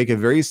also make a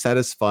very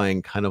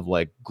satisfying kind of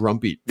like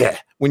grumpy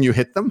when you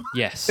hit them.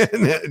 Yes. And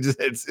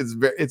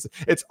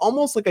it's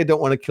almost like I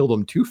don't want to kill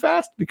them too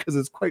fast, because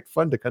it's quite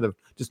fun to kind of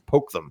just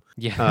poke them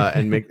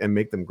and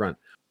make them grunt.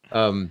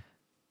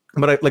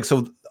 But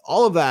so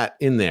all of that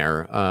in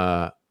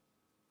there,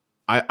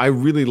 I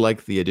really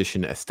like the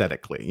addition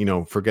aesthetically,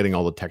 forgetting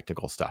all the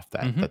technical stuff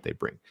that they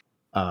bring.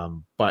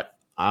 But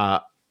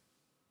I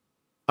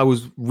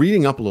was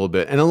reading up a little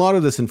bit, and a lot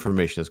of this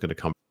information is going to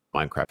come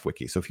from Minecraft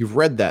Wiki. So if you've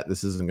read that,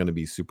 this isn't going to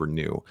be super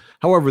new.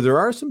 However, there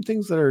are some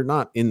things that are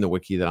not in the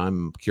wiki that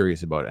I'm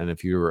curious about. And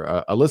if you're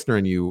a listener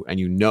and you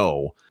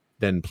know,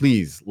 then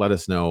please let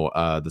us know,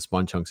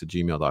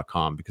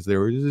 thespawnchunks@gmail.com, because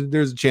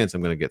there's a chance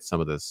I'm going to get some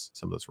of this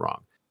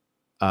wrong.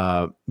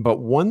 But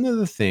one of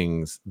the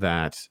things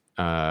that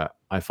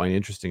I find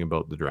interesting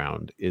about the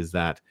drowned is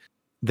that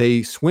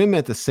they swim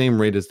at the same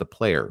rate as the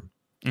player.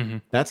 Mm-hmm.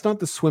 That's not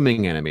the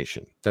swimming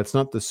animation. That's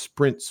not the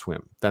sprint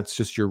swim. That's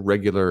just your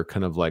regular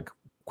kind of like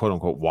quote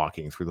unquote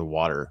walking through the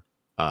water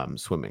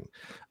swimming.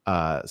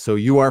 So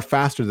you are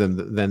faster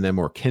than them,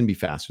 or can be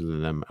faster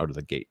than them out of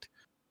the gate.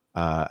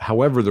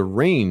 However, the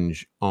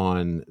range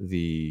on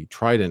the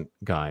trident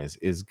guys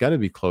is got to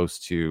be close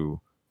to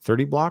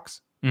 30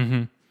 blocks,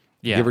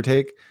 give or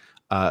take.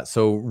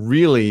 So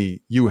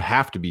really, you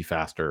have to be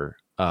faster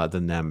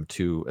than them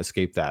to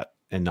escape that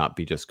and not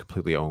be just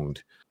completely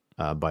owned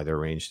by their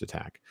ranged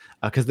attack.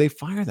 Because they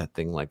fire that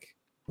thing like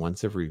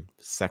once every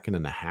second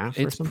and a half.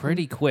 It's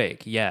pretty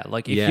quick, yeah.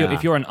 Like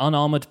if you're an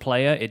unarmored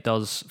player, it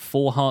does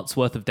 4 hearts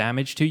worth of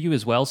damage to you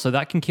as well. So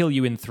that can kill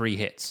you in 3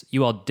 hits.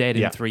 You are dead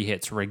in 3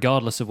 hits,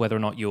 regardless of whether or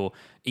not you're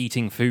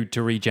eating food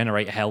to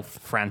regenerate health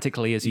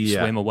frantically as you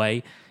swim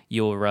away.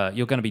 You're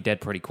going to be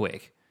dead pretty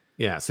quick.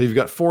 Yeah, so you've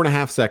got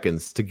 4.5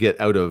 seconds to get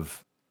out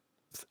of,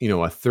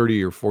 a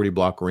 30 or 40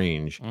 block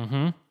range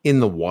in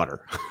the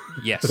water.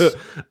 Yes.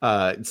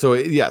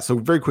 So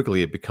very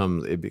quickly it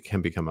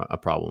can become a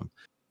problem.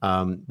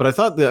 But I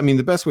thought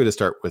the best way to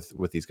start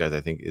with these guys, I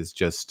think, is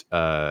just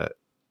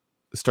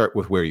start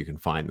with where you can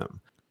find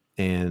them.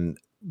 And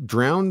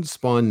drowned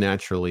spawn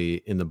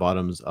naturally in the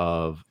bottoms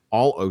of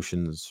all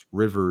oceans,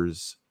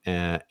 rivers,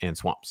 and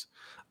swamps.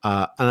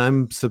 And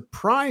I'm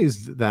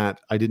surprised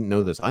that I didn't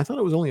know this. I thought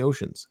it was only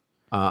oceans.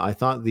 I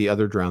thought the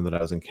other drowned that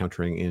I was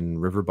encountering in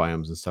river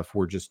biomes and stuff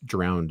were just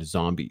drowned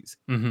zombies.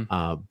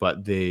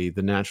 But the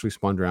naturally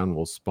spawned drowned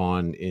will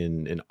spawn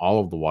in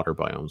all of the water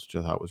biomes, which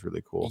I thought was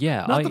really cool.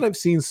 Yeah, Not that I've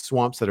seen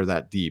swamps that are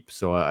that deep,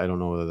 so I don't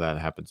know whether that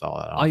happens all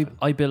that often.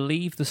 I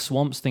believe the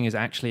swamps thing is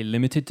actually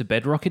limited to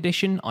Bedrock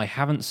Edition. I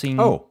haven't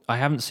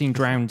seen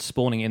drowned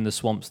spawning in the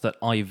swamps that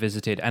I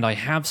visited, and I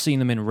have seen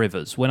them in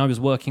rivers. When I was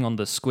working on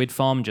the squid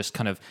farm, just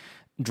kind of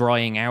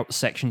drying out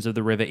sections of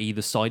the river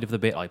either side of the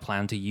bit I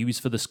plan to use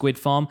for the squid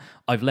farm,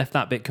 I've left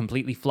that bit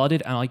completely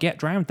flooded, and I get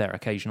drowned there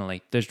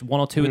occasionally. There's one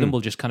or two of them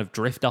will just kind of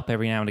drift up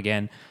every now and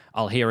again.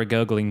 I'll hear a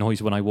gurgling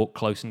noise when I walk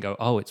close and go,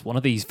 oh, it's one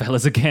of these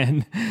fellas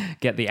again.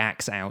 Get the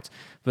axe out.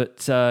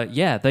 But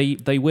yeah,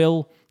 they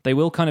will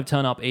kind of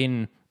turn up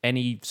in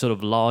any sort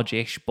of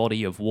large-ish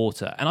body of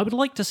water. And I would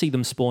like to see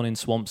them spawn in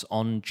swamps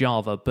on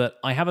Java, but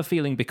I have a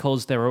feeling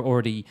because there are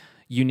already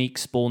unique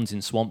spawns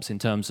in swamps in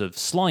terms of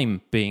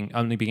slime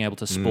only being able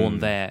to spawn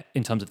there,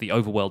 in terms of the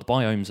overworld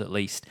biomes at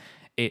least,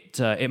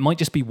 it might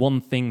just be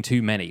one thing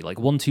too many, like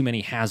one too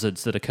many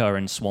hazards that occur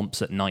in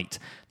swamps at night.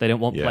 They don't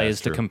want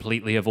players to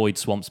completely avoid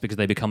swamps because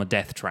they become a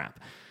death trap.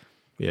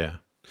 Yeah.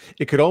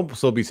 It could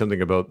also be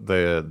something about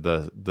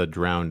the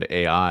drowned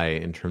AI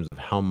in terms of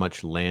how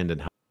much land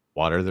and how much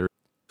water there is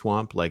in the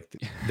swamp. Like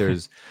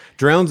there's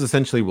drowns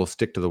essentially will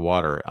stick to the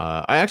water.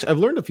 I've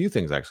learned a few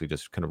things actually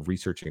just kind of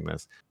researching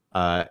this.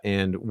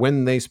 And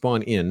when they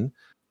spawn in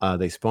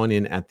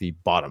at the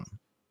bottom.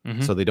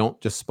 So they don't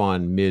just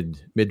spawn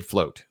mid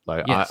float.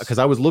 Like because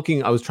I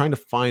was trying to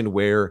find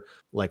where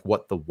like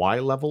what the Y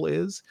level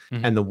is,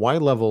 and the Y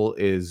level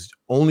is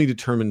only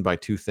determined by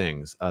two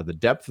things: the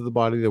depth of the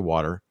body of the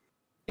water,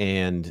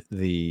 and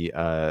the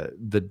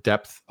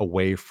depth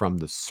away from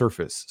the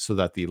surface, so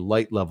that the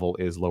light level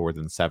is lower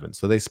than 7.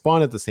 So they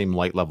spawn at the same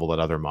light level that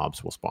other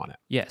mobs will spawn at.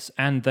 Yes,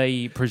 and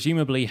they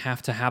presumably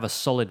have to have a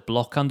solid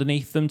block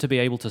underneath them to be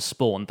able to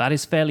spawn. That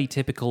is fairly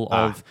typical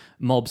of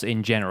mobs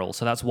in general.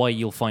 So that's why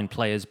you'll find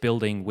players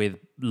building with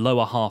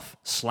lower half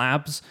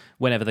slabs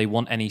whenever they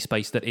want any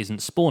space that isn't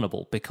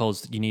spawnable,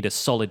 because you need a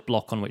solid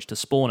block on which to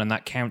spawn, and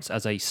that counts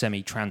as a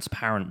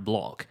semi-transparent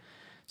block.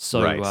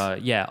 So,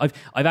 yeah,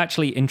 I've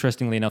actually,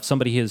 interestingly enough,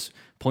 somebody has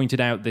pointed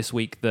out this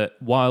week that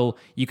while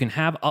you can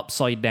have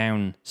upside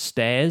down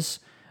stairs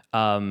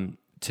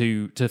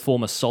to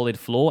form a solid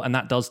floor, and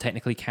that does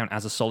technically count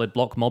as a solid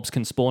block mobs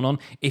can spawn on,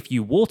 if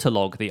you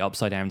waterlog the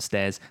upside down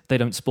stairs, they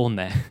don't spawn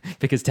there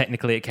because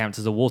technically it counts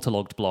as a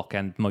waterlogged block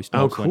and most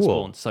mobs won't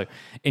spawn. So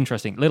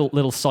interesting.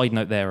 Little side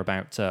note there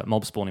about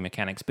mob spawning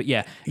mechanics. But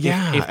yeah,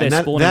 if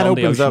they're spawning on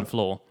the ocean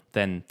floor,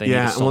 then they need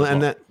a solid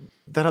block.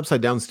 That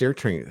upside down stair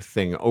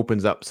thing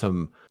opens up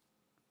some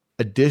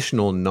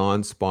additional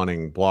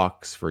non-spawning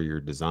blocks for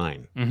your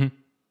design.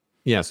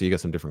 Yeah, so you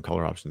got some different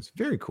color options.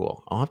 Very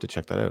cool. I'll have to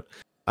check that out.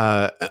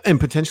 And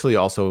potentially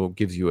also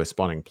gives you a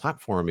spawning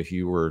platform if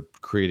you were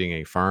creating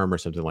a farm or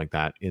something like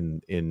that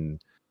in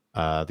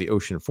the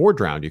Ocean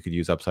foreground. You could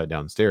use upside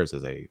down stairs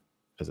as a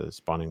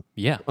spawning.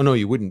 Yeah. Oh no,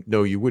 you wouldn't.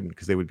 No, you wouldn't,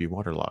 because they would be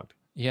waterlogged.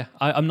 Yeah,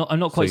 I'm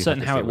not quite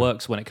certain how it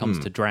works when it comes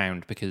to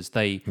drowned, because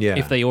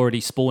if they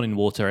already spawn in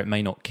water, it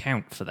may not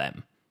count for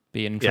them.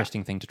 Be an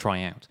interesting thing to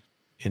try out.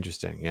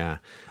 Interesting, yeah.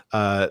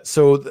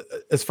 So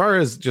as far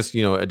as just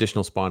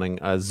additional spawning,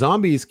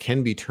 zombies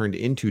can be turned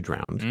into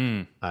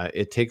drowned.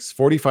 It takes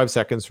 45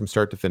 seconds from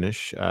start to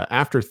finish.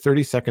 After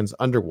 30 seconds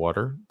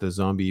underwater, the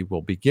zombie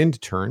will begin to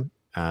turn.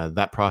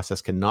 That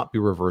process cannot be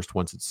reversed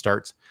once it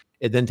starts.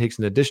 It then takes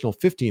an additional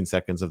 15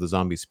 seconds of the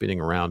zombie spinning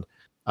around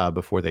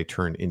before they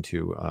turn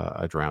into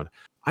a drowned.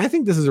 I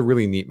think this is a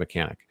really neat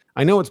mechanic.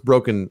 I know it's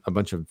broken a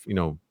bunch of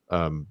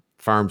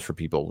farms for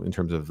people in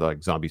terms of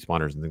like zombie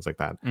spawners and things like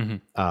that.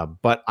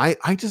 But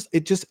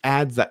it just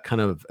adds that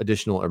kind of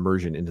additional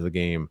immersion into the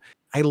game.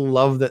 I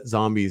love that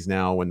zombies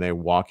now, when they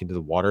walk into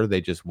the water, they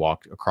just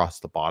walk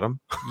across the bottom.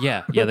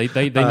 Yeah,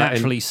 they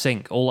naturally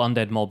sink. All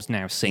undead mobs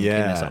now sink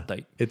in this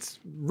update. It's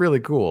really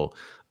cool.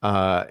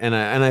 And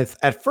I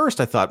at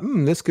first I thought,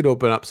 this could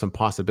open up some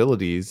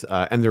possibilities.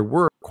 And there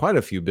were quite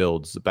a few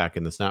builds back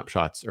in the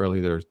snapshots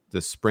earlier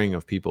this spring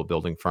of people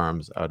building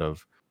farms out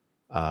of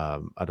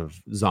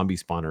zombie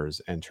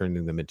spawners and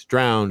turning them into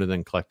drowned and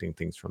then collecting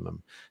things from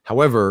them.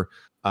 However,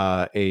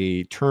 a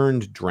zombie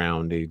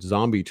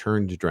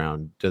turned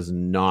drowned does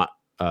not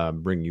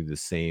bring you the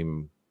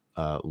same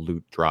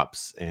loot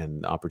drops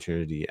and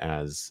opportunity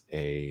as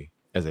a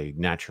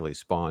naturally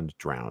spawned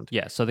drowned.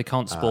 Yeah, so they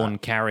can't spawn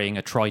carrying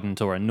a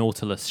trident or a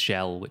nautilus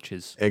shell, which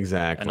is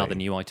another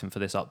new item for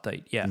this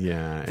update. Yeah,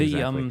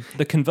 exactly.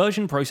 The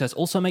conversion process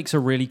also makes a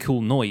really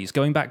cool noise.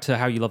 Going back to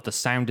how you love the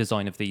sound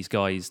design of these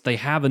guys, they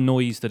have a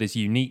noise that is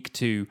unique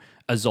to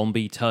a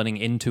zombie turning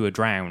into a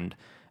drowned,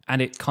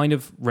 and it kind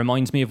of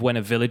reminds me of when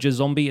a villager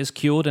zombie is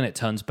cured and it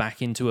turns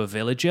back into a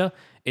villager.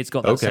 It's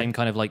got that same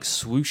kind of like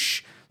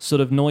swoosh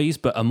sort of noise,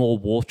 but a more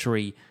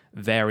watery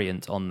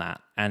variant on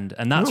that, and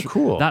that's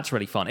cool. That's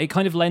really fun. It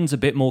kind of lends a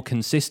bit more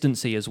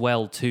consistency as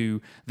well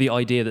to the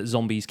idea that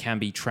zombies can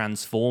be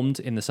transformed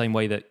in the same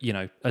way that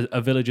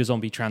a villager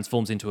zombie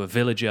transforms into a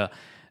villager.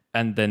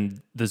 and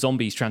then the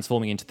zombies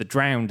transforming into the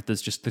drowned,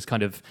 there's just this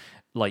kind of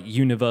like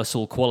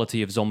universal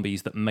quality of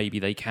zombies that maybe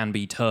they can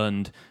be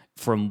turned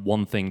from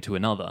one thing to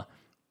another.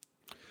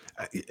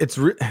 It's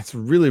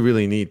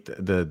really neat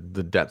the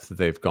depth that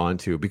they've gone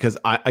to, because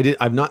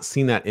I've not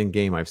seen that in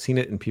game. I've seen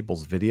it in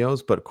people's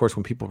videos, but of course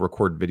when people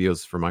record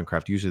videos for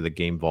Minecraft, usually the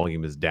game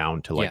volume is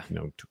down to like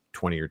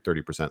 20 or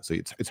 30%, so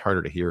it's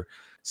harder to hear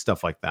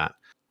stuff like that.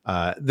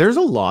 There's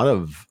a lot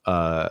of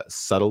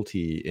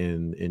subtlety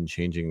in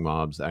changing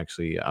mobs.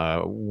 Actually,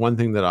 one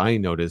thing that I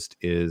noticed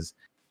is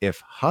if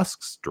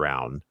husks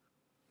drown,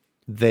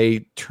 they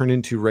turn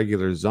into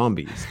regular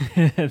zombies.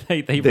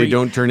 they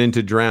don't turn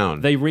into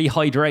drowned. They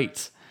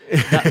rehydrate.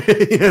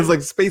 It's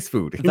like space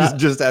food.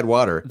 Just add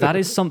water. That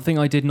is something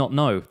I did not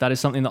know. That is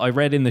something that I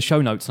read in the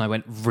show notes, and I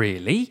went,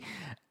 really?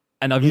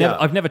 And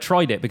I've never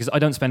tried it, because I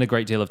don't spend a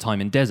great deal of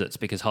time in deserts,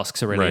 because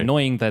husks are really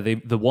annoying. They're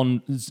the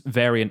one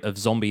variant of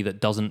zombie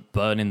that doesn't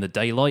burn in the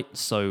daylight,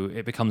 so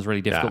it becomes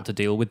really difficult to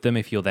deal with them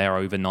if you're there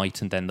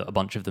overnight and then a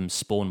bunch of them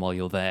spawn while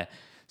you're there.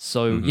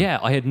 So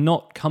I had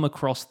not come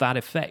across that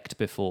effect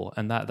before,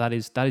 and that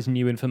is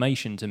new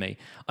information to me.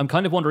 I'm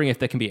kind of wondering if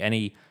there can be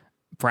any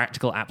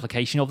practical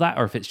application of that,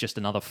 or if it's just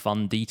another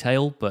fun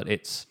detail. But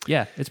it's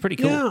pretty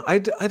cool. Yeah, I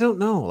don't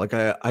know. Like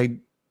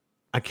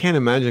I can't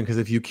imagine, because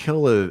if you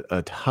kill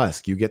a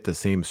husk, you get the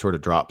same sort of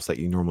drops that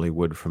you normally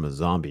would from a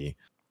zombie.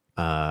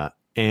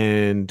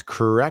 And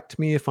correct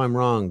me if I'm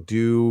wrong.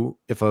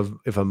 If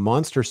a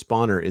monster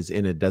spawner is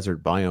in a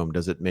desert biome,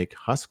 does it make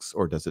husks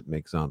or does it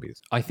make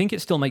zombies? I think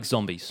it still makes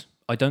zombies.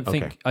 I don't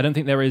think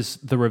there is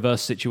the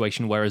reverse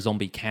situation where a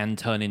zombie can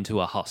turn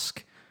into a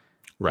husk.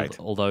 Right.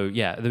 Although,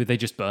 they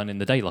just burn in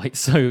the daylight.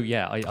 So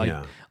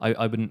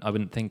I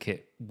wouldn't think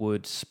it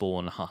would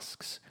spawn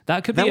husks.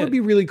 That would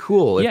be really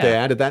cool if they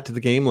added that to the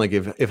game. Like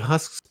if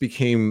husks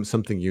became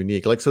something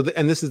unique. Like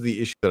and this is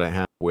the issue that I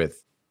have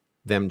with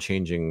them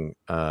changing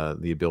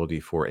the ability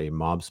for a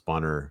mob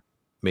spawner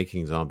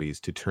making zombies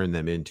to turn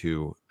them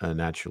into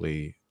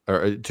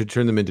or to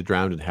turn them into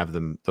drowned and have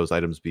those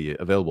items be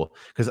available.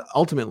 Because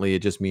ultimately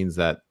it just means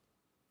that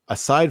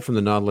aside from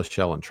the Nautilus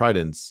shell and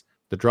tridents,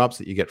 the drops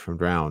that you get from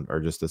drowned are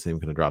just the same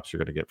kind of drops you're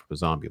going to get from a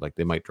zombie. Like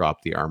they might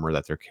drop the armor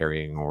that they're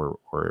carrying or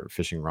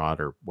fishing rod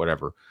or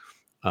whatever.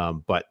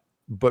 But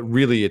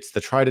really it's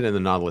the trident and the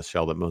Nautilus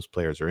shell that most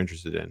players are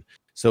interested in.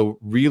 So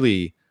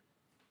really,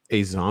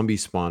 a zombie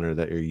spawner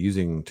that you're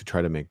using to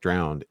try to make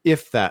drowned,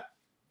 if that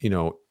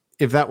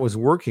was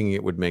working,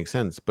 it would make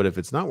sense. But if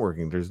it's not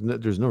working,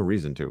 there's no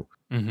reason to,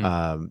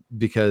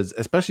 because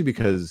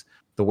the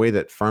way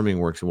that farming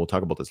works, and we'll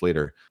talk about this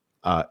later,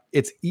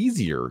 it's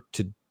easier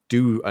to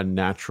do a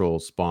natural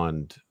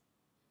spawned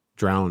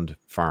drowned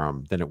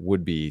farm than it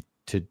would be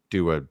to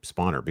do a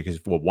spawner, because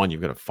one,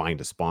 you've got to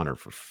find a spawner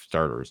for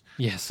starters.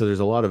 Yes. So there's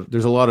a lot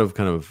of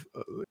kind of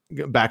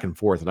back and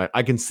forth, and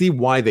I can see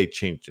why they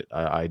changed it.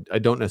 I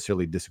don't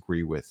necessarily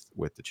disagree with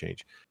the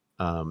change.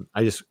 I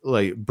just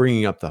like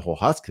bringing up the whole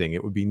husk thing.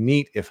 It would be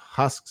neat if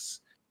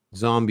husks,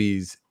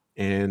 zombies,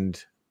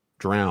 and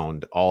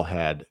drowned all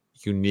had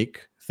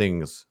unique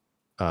things,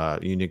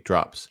 unique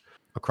drops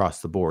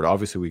across the board.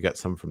 Obviously we got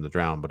some from the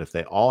drown, but if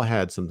they all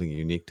had something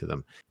unique to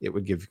them, it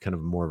would give kind of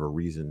more of a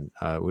reason.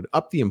 It would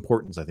up the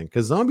importance, I think,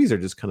 because zombies are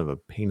just kind of a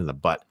pain in the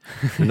butt.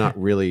 They're not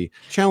really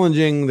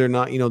challenging. They're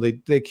not,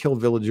 they kill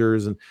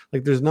villagers, and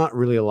like there's not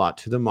really a lot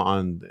to them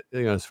on,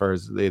 as far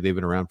as they've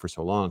been around for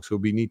so long. So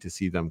it'd be neat to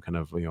see them kind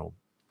of,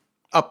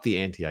 up the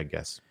ante, I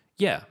guess.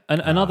 Yeah,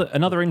 and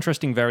another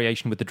interesting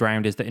variation with the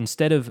drowned is that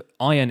instead of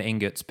iron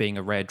ingots being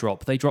a rare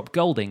drop, they drop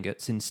gold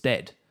ingots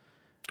instead.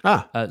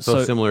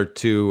 So similar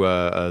to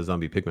a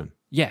zombie pigman.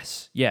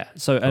 Yes, yeah.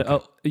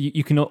 So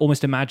you can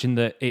almost imagine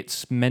that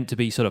it's meant to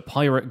be sort of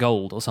pirate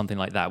gold or something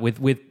like that.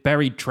 With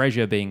buried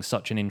treasure being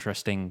such an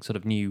interesting sort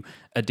of new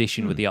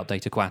addition with the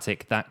update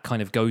Aquatic, that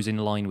kind of goes in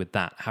line with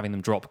that. Having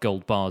them drop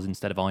gold bars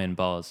instead of iron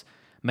bars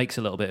makes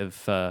a little bit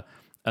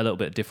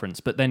of difference.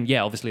 But then,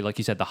 obviously, like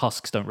you said, the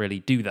husks don't really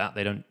do that.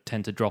 They don't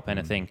tend to drop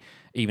anything,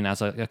 even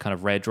as a kind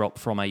of rare drop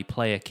from a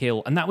player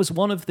kill. And that was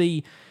one of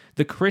the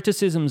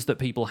criticisms that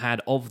people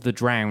had of the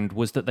drowned,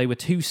 was that they were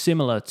too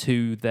similar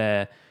to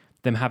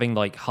them having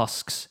like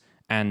husks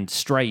and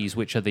strays,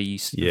 which are the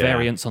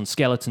variants on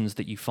skeletons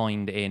that you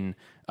find in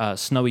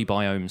snowy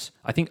biomes.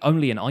 I think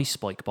only in ice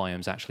spike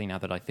biomes, actually, now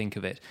that I think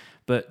of it.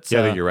 But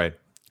I think you're right.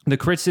 The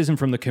criticism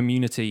from the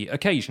community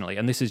occasionally,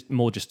 and this is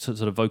more just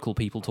sort of vocal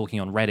people talking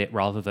on Reddit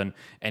rather than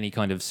any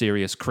kind of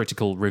serious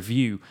critical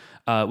review,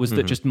 was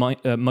that just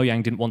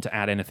Mojang didn't want to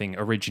add anything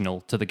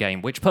original to the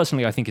game, which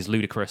personally I think is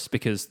ludicrous,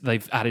 because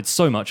they've added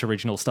so much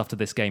original stuff to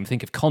this game.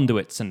 Think of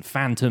conduits and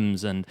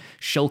phantoms and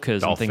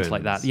shulkers and things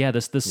like that. Yeah,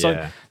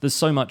 there's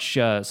so much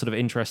sort of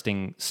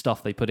interesting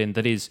stuff they put in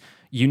that is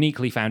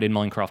uniquely found in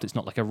Minecraft. It's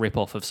not like a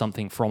rip-off of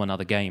something from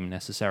another game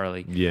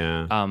necessarily.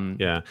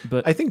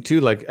 But I think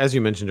too, like as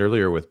you mentioned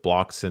earlier with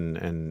blocks and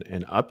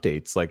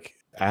updates, like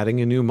adding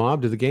a new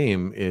mob to the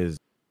game is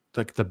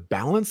like the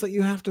balance that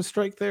you have to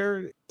strike there.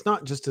 It's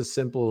not just as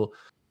simple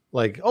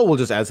like, oh, we'll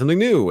just add something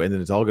new and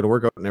then it's all going to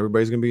work out and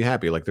everybody's going to be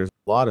happy. Like there's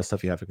a lot of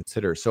stuff you have to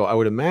consider. So I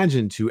would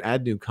imagine to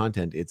add new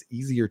content, it's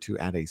easier to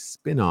add a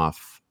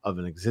spin-off of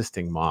an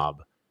existing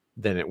mob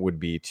than it would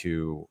be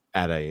to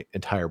add a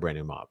entire brand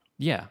new mob.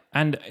 Yeah,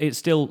 and it's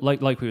still,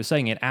 like we were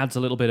saying, it adds a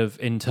little bit of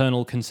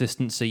internal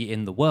consistency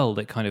in the world.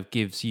 It kind of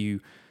gives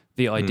you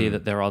the idea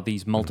that there are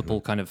these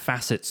multiple kind of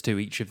facets to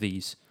each of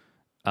these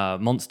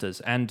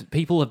monsters. And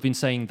people have been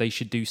saying they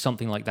should do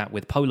something like that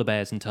with polar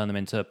bears and turn them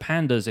into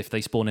pandas if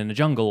they spawn in a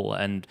jungle,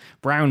 and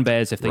brown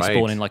bears if they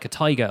spawn in like a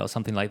tiger or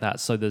something like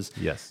that. So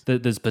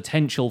there's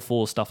potential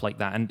for stuff like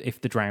that. And if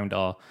the drowned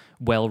are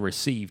well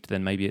received,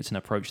 then maybe it's an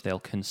approach they'll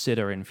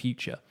consider in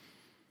future.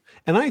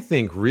 And I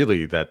think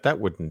really that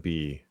wouldn't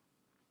be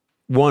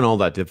all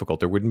that difficult.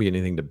 There wouldn't be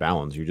anything to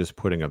balance. You're just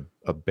putting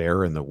a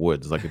bear in the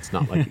woods. Like it's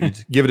not like you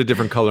just give it a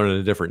different color and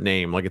a different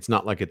name. Like it's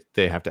not like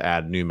they have to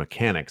add new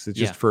mechanics. It's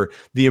just for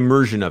the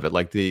immersion of it,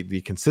 like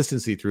the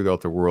consistency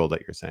throughout the world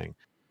that you're saying.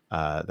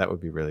 That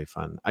would be really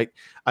fun. I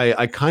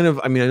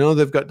know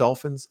they've got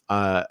dolphins.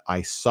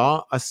 I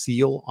saw a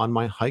seal on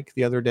my hike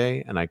the other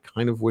day, and I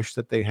kind of wish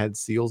that they had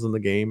seals in the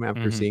game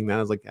after seeing that.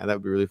 I was like, that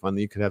would be really fun.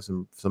 You could have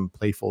some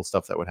playful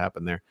stuff that would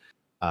happen there.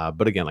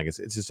 But again, like it's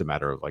just a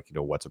matter of like,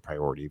 what's a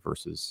priority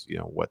versus,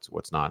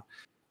 what's not.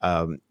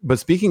 But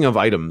speaking of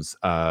items,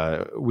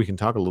 we can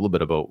talk a little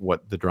bit about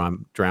what the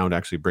drowned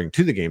actually bring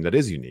to the game that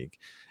is unique.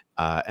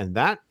 And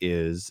that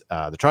is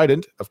the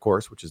trident, of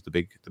course, which is the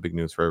big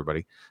news for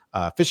everybody.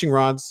 Fishing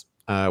rods,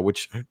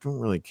 which I don't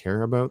really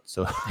care about.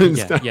 So you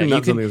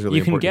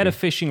can get a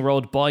fishing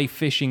rod by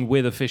fishing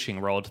with a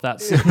fishing rod.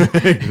 That's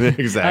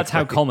exactly. That's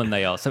how common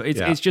they are. So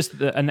it's just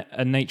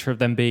a nature of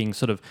them being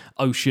sort of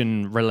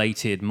ocean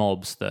related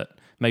mobs that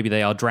maybe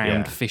they are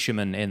drowned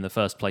fishermen in the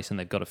first place and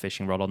they've got a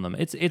fishing rod on them.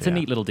 It's a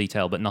neat little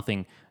detail, but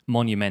nothing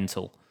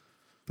monumental.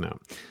 No.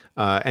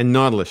 And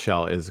Nautilus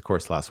shell is, of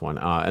course, the last one.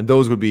 And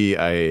those would be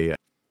a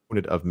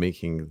unit of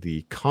making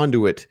the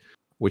conduit,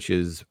 which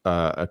is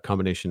a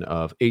combination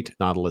of 8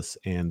 Nautilus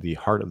and the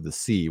Heart of the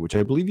Sea, which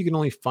I believe you can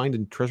only find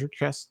in treasure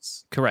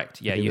chests.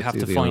 Correct. Yeah, you have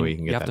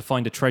to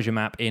find a treasure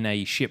map in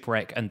a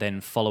shipwreck and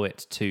then follow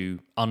it to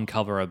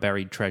uncover a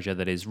buried treasure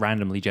that is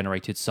randomly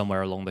generated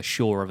somewhere along the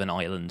shore of an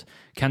island.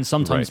 Can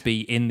sometimes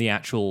be in the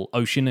actual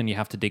ocean and you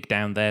have to dig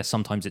down there.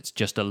 Sometimes it's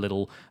just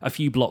a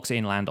few blocks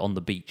inland on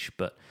the beach,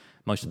 but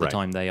most of the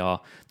time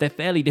they're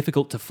fairly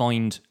difficult to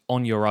find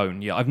on your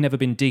own. Yeah, I've never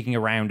been digging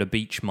around a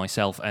beach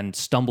myself and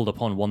stumbled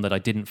upon one that I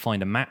didn't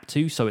find a map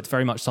to, so it's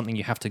very much something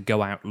you have to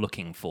go out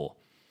looking for.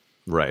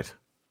 Right.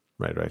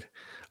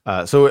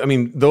 So, I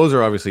mean, those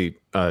are obviously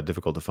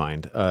difficult to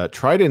find.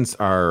 Tridents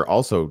are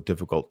also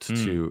difficult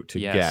to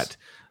get.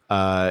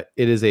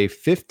 It is a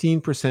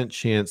 15%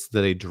 chance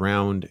that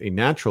a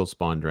natural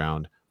spawn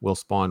drowned will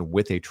spawn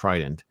with a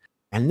trident.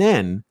 And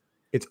then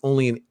it's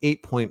only an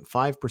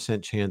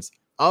 8.5% chance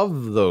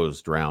of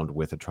those drowned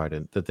with a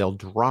trident that they'll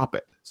drop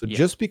it. So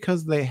just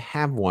because they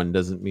have one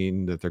doesn't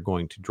mean that they're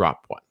going to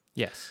drop one.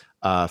 Yes.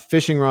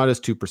 Fishing rod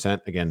is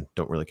 2%. Again,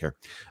 don't really care.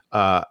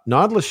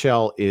 Nautilus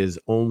shell is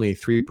only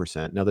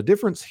 3%. Now, the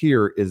difference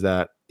here is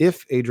that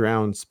if a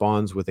drowned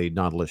spawns with a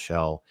Nautilus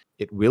shell,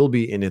 it will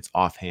be in its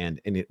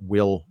offhand and it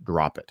will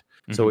drop it.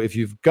 So if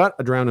you've got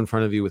a drowned in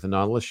front of you with a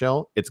Nautilus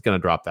shell, it's going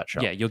to drop that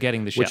shell. Yeah, you're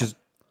getting the shell.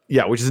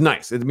 Which is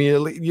nice. I mean,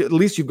 at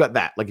least you've got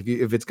that. Like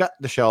if it's got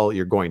the shell,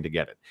 you're going to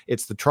get it.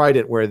 It's the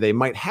trident where they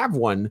might have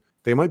one.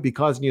 They might be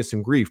causing you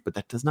some grief, but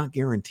that does not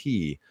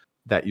guarantee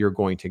that you're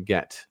going to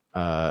get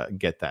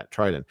that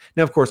trident.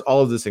 Now, of course,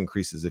 all of this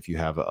increases if you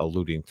have a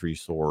looting 3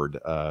 sword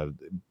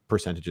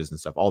percentages and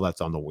stuff. All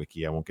that's on the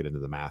wiki. I won't get into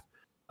the math.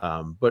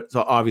 But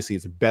so obviously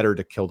it's better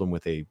to kill them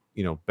with a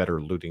better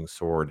looting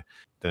sword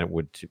than it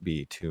would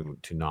be to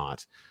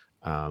not.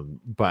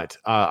 But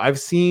I've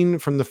seen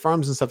from the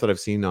farms and stuff that I've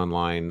seen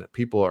online,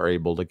 people are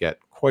able to get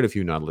quite a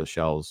few Nautilus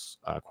shells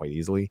quite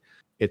easily.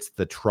 It's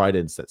the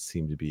tridents that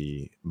seem to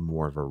be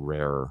more of a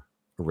rare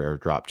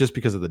drop, just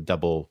because of the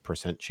double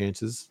 %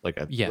 chances.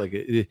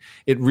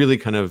 It really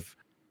kind of,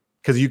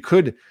 because you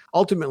could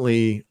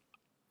ultimately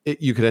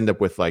you could end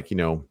up with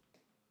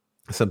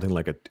something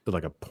like a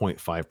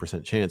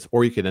 0.5% chance,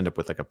 or you could end up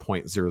with like a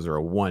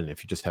 0.001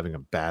 if you're just having a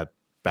bad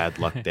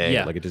luck day.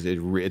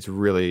 It's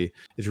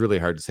really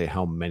hard to say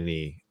how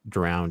many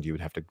drowned you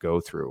would have to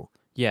go through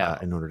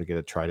in order to get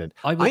a trident.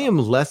 I am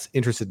less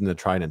interested in the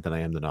trident than I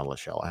am the Nautilus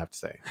shell, I have to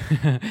say.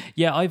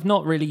 I've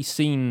not really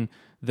seen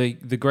the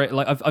great,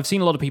 like I've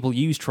seen a lot of people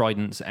use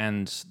tridents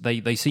and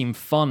they seem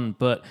fun,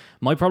 but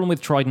my problem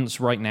with tridents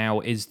right now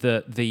is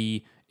that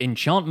the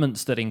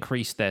enchantments that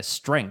increase their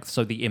strength,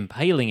 so the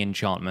impaling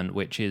enchantment,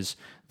 which is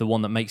the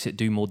one that makes it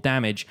do more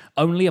damage,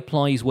 only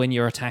applies when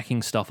you're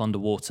attacking stuff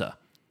underwater.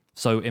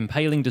 So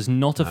impaling does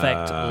not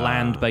affect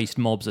land-based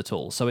mobs at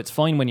all. So it's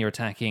fine when you're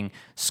attacking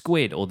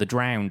squid or the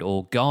drowned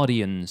or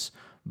guardians,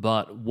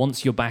 but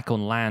once you're back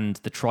on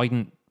land, the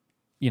trident,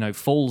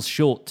 falls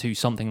short to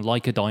something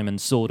like a diamond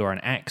sword or an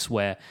axe,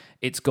 where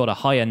it's got a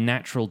higher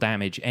natural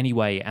damage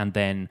anyway, and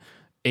then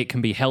it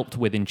can be helped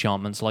with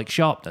enchantments like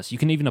sharpness. You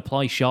can even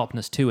apply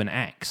sharpness to an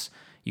axe.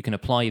 You can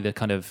apply the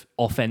kind of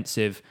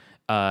offensive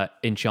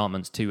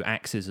enchantments to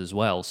axes as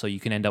well. So you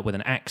can end up with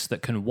an axe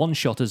that can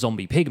one-shot a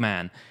zombie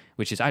pigman,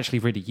 which is actually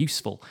really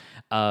useful.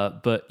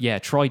 But yeah,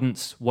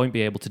 tridents won't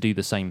be able to do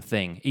the same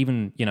thing.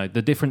 Even,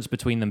 the difference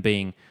between them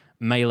being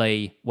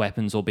melee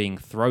weapons or being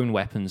thrown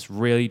weapons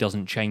really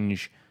doesn't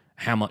change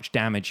how much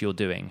damage you're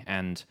doing.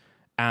 And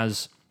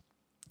as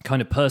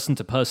kind of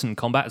person-to-person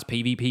combat, as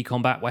PvP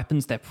combat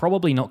weapons, they're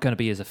probably not going to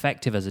be as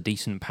effective as a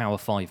decent Power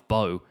 5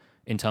 bow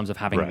in terms of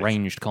having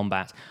ranged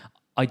combat.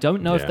 I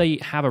don't know if they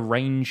have a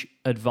range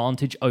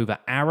advantage over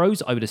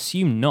arrows. I would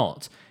assume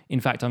not. In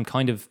fact, I'm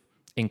kind of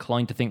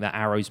inclined to think that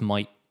arrows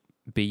might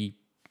be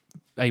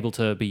able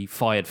to be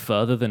fired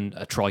further than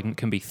a trident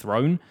can be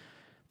thrown.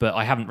 But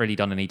I haven't really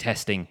done any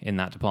testing in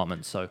that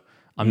department, so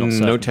I'm not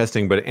certain. No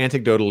testing, but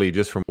anecdotally,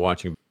 just from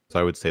watching,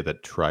 I would say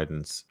that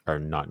tridents are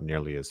not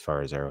nearly as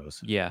far as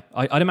arrows. Yeah,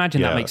 I'd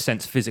imagine that makes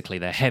sense physically.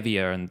 They're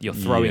heavier and you're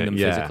throwing them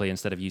physically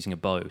instead of using a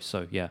bow,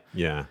 so yeah.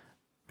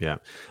 Yeah.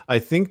 I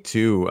think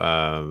too,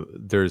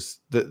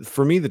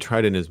 for me, the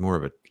trident is more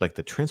of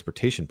the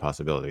transportation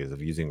possibilities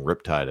of using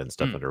riptide and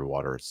stuff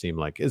underwater seem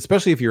like,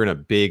 especially if you're in a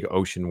big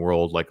ocean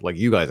world like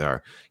you guys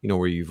are,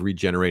 where you've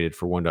regenerated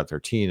for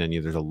 1.13 and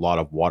there's a lot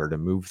of water to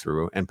move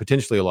through and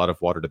potentially a lot of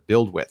water to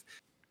build with.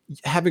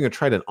 Having a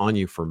trident on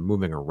you for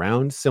moving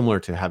around, similar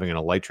to having an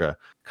elytra,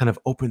 kind of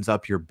opens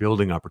up your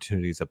building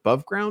opportunities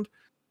above ground.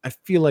 I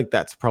feel like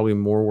that's probably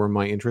more where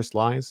my interest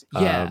lies.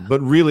 Yeah. But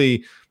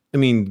really, I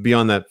mean,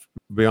 beyond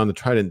the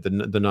trident,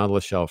 the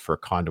Nautilus shell for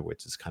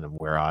conduits is kind of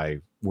where I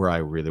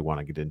really want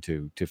to get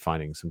into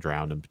finding some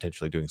drowned and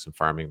potentially doing some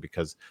farming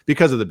because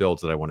of the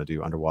builds that I want to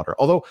do underwater.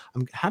 Although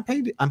I'm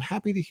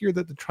happy to hear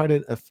that the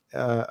trident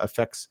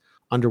affects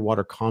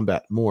underwater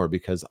combat more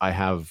because I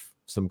have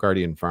some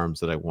guardian farms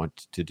that I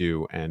want to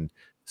do, and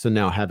so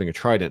now having a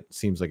trident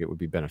seems like it would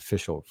be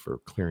beneficial for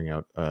clearing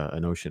out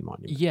an ocean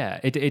monument. Yeah,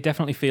 it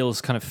definitely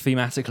feels kind of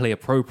thematically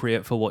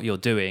appropriate for what you're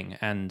doing.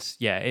 And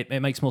yeah,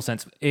 it makes more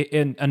sense.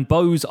 And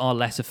bows are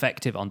less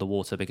effective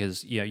underwater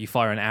because, you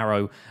fire an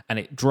arrow and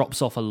it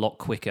drops off a lot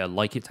quicker,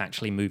 like it's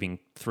actually moving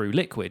through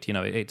liquid.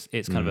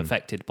 It's kind of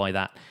affected by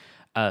that.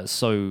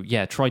 So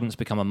yeah, tridents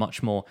become a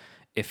much more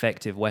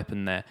effective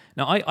weapon there.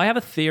 Now, I have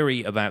a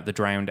theory about the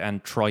drowned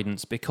and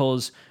tridents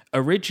because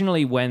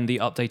originally when the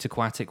update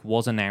Aquatic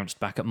was announced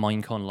back at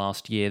Minecon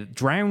last year,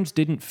 drowned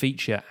didn't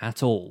feature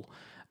at all.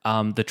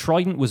 The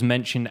trident was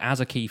mentioned as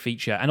a key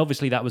feature, and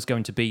obviously that was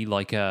going to be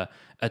like a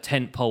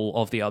tentpole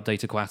of the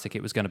update Aquatic.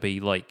 It was going to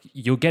be like,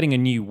 you're getting a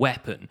new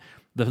weapon.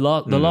 The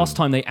last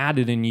time they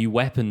added a new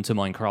weapon to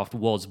Minecraft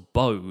was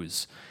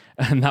bows.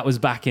 And that was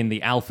back in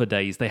the alpha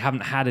days. They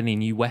haven't had any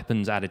new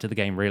weapons added to the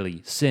game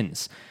really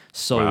since.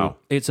 So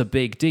It's a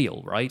big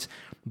deal, right?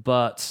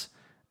 But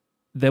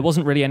there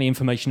wasn't really any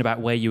information about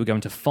where you were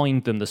going to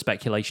find them. The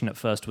speculation at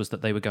first was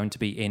that they were going to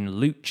be in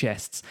loot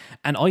chests.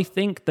 And I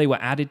think they were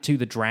added to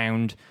the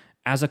drowned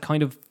as a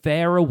kind of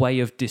fairer way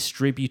of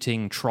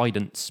distributing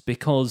tridents,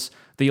 because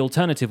the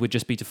alternative would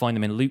just be to find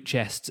them in loot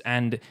chests,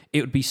 and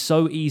it would be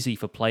so easy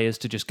for players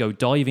to just go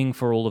diving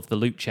for all of the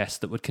loot chests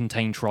that would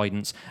contain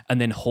tridents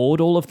and then hoard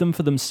all of them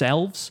for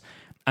themselves,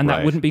 and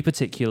that wouldn't be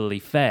particularly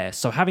fair.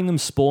 So having them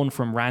spawn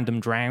from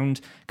random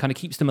drowned kind of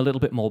keeps them a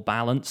little bit more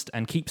balanced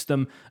and keeps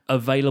them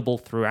available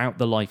throughout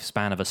the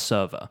lifespan of a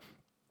server.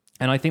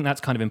 And I think that's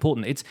kind of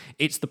important.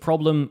 It's the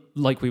problem,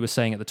 like we were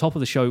saying at the top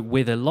of the show,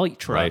 with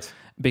Elytra.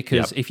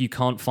 Because if you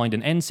can't find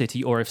an end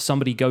city, or if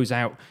somebody goes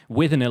out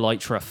with an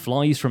Elytra,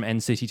 flies from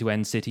end city to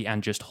end city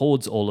and just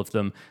hoards all of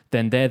them,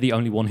 then they're the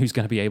only one who's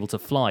going to be able to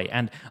fly.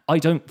 And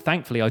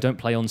thankfully, I don't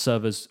play on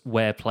servers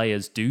where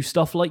players do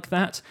stuff like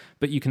that.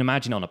 But you can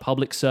imagine on a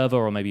public server,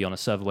 or maybe on a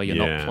server where you're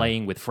not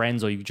playing with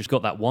friends, or you've just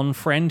got that one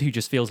friend who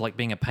just feels like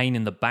being a pain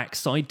in the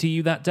backside to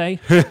you that day.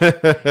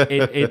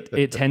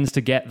 it tends to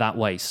get that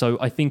way. So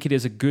I think it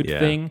is a good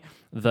thing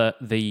that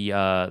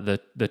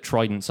the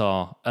tridents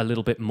are a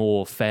little bit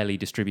more fairly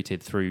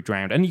distributed through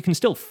drowned, and you can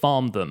still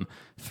farm them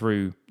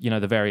through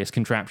the various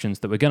contraptions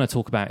that we're going to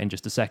talk about in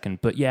just a second.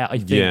 But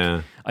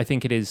I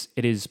think it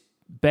is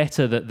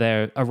better that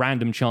they're a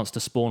random chance to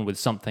spawn with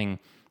something,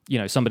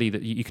 somebody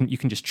that you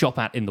can just chop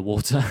at in the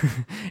water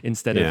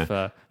instead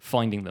of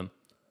finding them.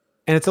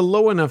 And it's a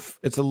low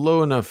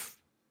enough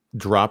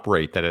drop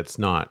rate that it's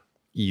not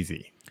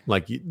easy.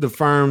 Like, the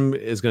farm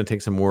is going to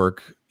take some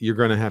work. You're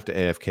going to have to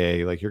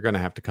AFK. Like, you're going to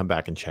have to come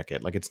back and check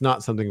it. Like, it's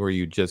not something where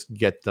you just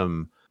get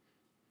them.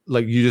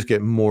 Like, you just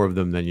get more of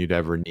them than you'd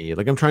ever need.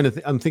 Like,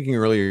 I'm thinking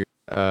earlier.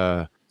 I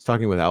was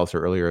talking with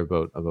Alistair earlier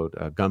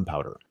about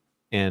gunpowder,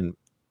 and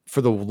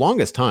for the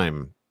longest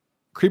time,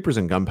 creepers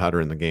and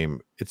gunpowder in the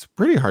game, it's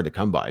pretty hard to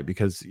come by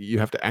because you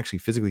have to actually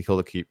physically kill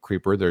the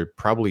creeper. They're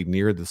probably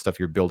near the stuff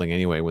you're building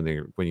anyway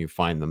when you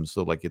find them.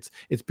 So like,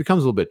 it becomes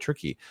a little bit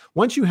tricky.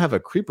 Once you have a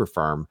creeper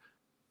farm,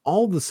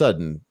 all of a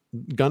sudden,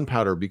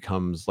 gunpowder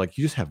becomes like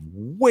you just have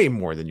way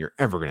more than you're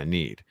ever going to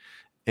need.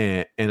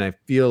 And I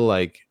feel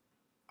like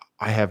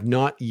I have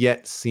not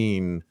yet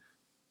seen,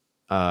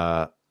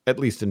 at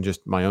least in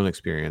just my own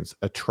experience,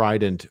 a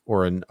trident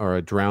or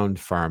a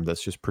drowned farm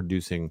that's just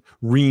producing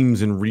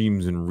reams and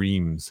reams and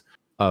reams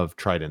of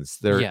tridents.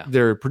 Yeah.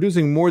 They're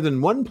producing more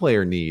than one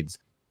player needs,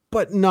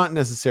 but not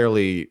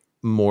necessarily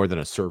more than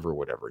a server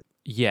would ever.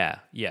 Yeah,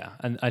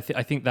 and I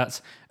think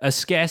that's a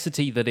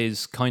scarcity that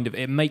is kind of,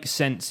 it makes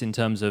sense in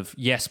terms of,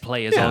 yes,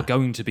 players are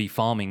going to be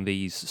farming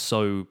these,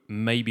 so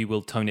maybe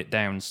we'll tone it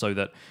down so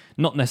that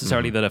not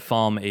necessarily that a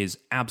farm is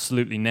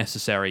absolutely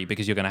necessary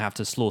because you're going to have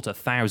to slaughter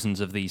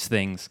thousands of these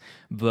things,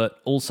 but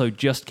also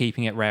just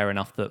keeping it rare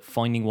enough that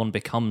finding one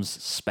becomes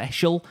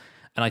special.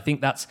 And I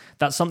think that's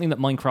something that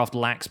Minecraft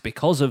lacks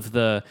because of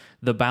the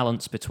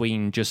balance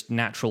between just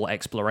natural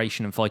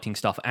exploration and fighting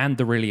stuff and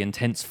the really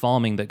intense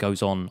farming that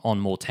goes on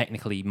more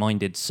technically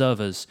minded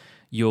servers.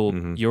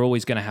 You're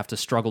always going to have to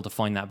struggle to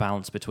find that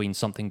balance between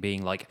something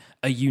being like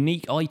a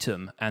unique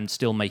item and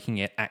still making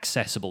it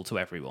accessible to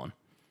everyone.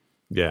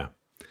 Yeah.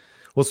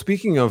 Well,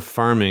 speaking of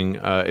farming,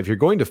 if you're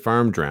going to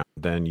farm drowned,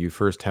 then you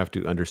first have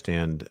to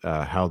understand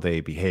how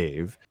they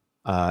behave.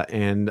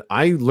 And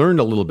I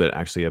learned a little bit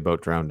actually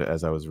about drowned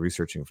as I was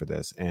researching for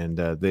this. And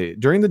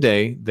during the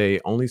day, they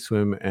only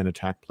swim and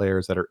attack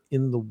players that are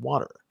in the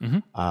water.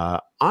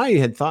 I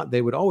had thought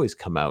they would always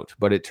come out,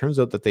 but it turns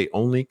out that they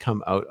only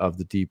come out of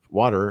the deep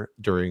water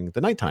during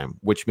the nighttime,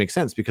 which makes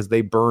sense because they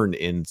burn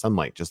in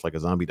sunlight just like a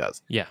zombie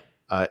does. Yeah.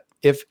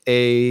 If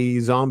a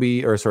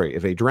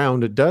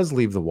drowned does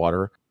leave the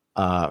water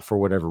for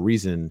whatever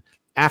reason,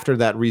 after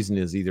that reason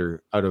is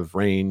either out of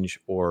range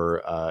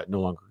or no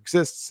longer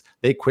exists,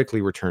 they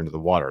quickly return to the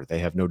water. They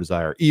have no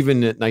desire,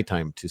 even at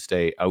nighttime, to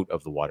stay out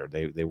of the water.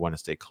 They want to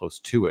stay close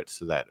to it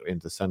so that when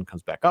the sun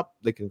comes back up,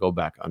 they can go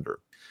back under.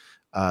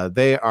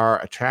 They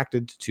are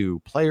attracted to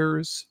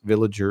players,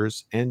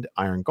 villagers, and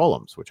iron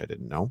golems, which I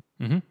didn't know.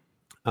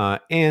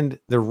 And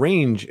the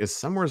range is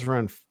somewhere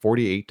around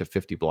 48 to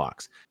 50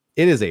 blocks.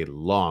 It is a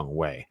long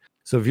way.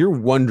 So if you're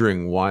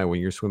wondering why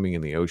when you're swimming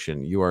in the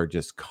ocean, you are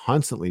just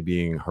constantly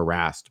being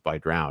harassed by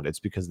drowned, it's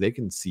because they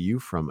can see you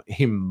from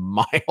a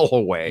mile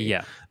away.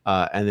 Yeah.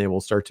 And they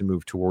will start to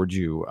move towards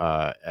you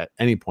at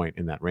any point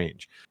in that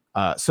range.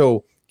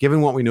 So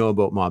given what we know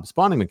about mob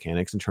spawning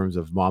mechanics in terms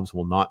of mobs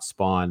will not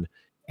spawn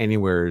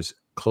anywhere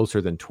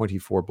closer than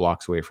 24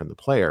 blocks away from the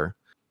player,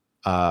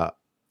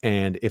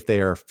 and if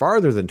they are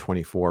farther than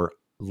 24,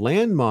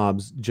 land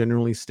mobs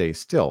generally stay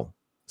still.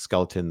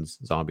 Skeletons,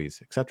 zombies,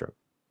 etc.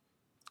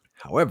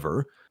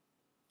 However,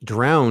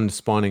 drowned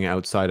spawning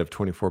outside of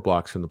 24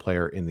 blocks from the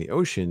player in the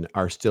ocean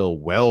are still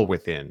well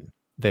within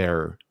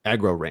their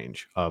aggro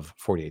range of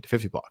 48 to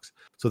 50 blocks.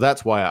 So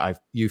that's why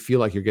you feel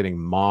like you're getting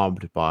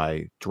mobbed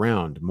by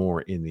drowned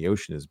more in the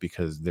ocean, is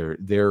because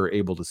they're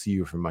able to see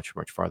you from much,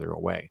 much farther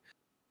away.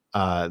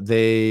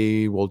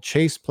 They will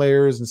chase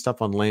players and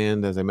stuff on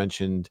land, as I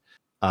mentioned.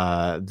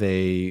 I'm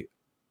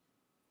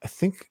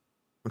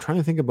trying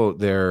to think about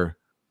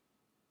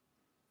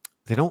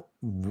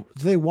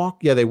they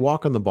walk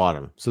on the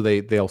bottom. So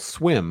they'll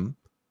swim,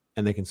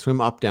 and they can swim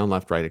up, down,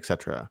 left, right,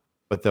 etc.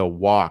 But they'll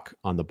walk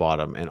on the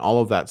bottom, and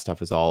all of that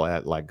stuff is all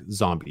at like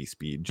zombie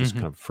speed, just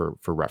kind of for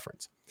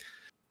reference.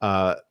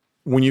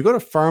 When you go to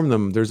farm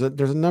them, there's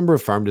a number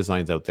of farm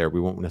designs out there.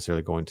 We won't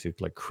necessarily go into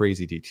like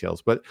crazy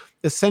details, but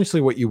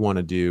essentially what you want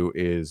to do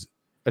is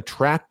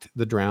attract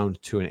the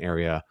drowned to an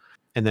area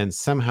and then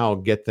somehow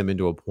get them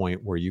into a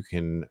point where you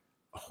can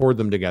hoard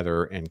them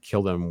together and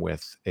kill them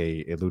with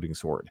a looting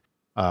sword.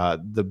 I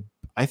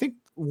think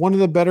one of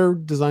the better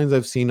designs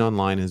I've seen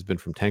online has been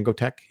from Tango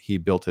Tech. He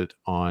built it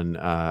on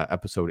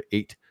episode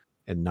 8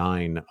 and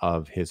 9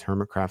 of his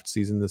Hermitcraft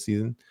season this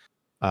season.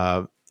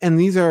 And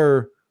these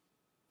are,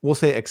 we'll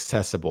say,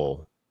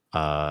 accessible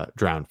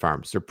drowned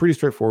farms. They're pretty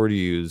straightforward to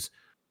use.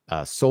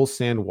 Soul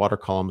sand water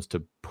columns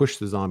to push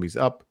the zombies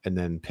up, and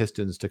then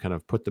pistons to kind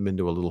of put them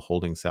into a little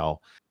holding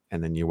cell,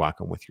 and then you whack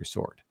them with your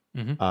sword.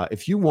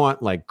 If you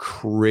want like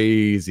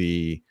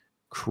crazy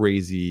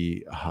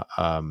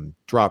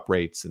drop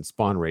rates and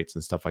spawn rates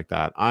and stuff like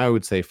that, I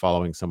would say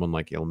following someone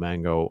like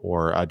Ilmango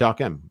or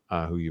Doc M,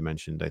 who you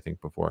mentioned, I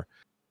think, before,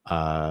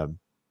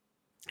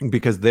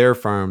 because their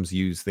farms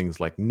use things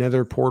like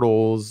nether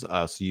portals.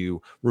 So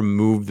you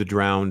remove the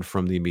drowned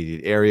from the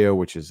immediate area,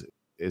 which is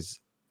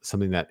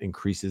something that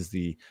increases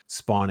the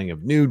spawning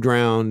of new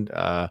drowned.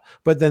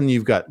 But then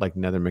you've got like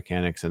nether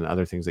mechanics and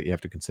other things that you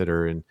have to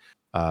consider and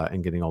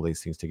getting all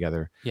these things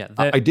together. Yeah,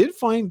 I did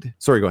find...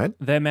 Sorry, go ahead.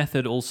 Their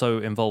method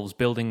also involves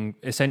building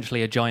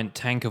essentially a giant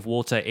tank of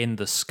water in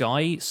the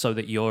sky so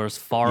that you're as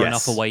far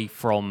enough away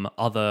from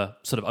other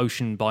sort of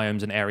ocean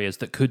biomes and areas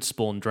that could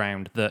spawn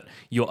drowned that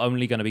you're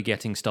only going to be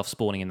getting stuff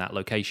spawning in that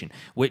location,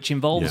 which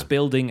involves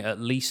building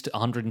at least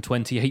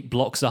 128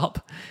 blocks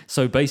up.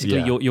 So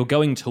basically you're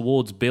going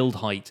towards build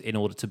height in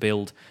order to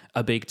build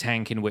a big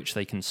tank in which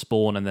they can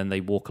spawn, and then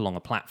they walk along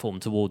a platform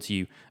towards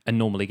you and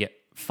normally get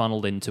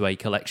funneled into a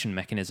collection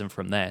mechanism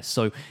from there.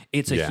 So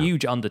it's a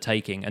huge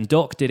undertaking, and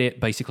Doc did it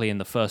basically in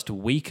the first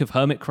week of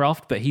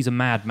Hermitcraft, but he's a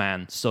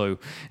madman, so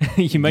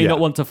you may not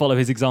want to follow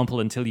his example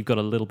until you've got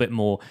a little bit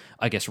more,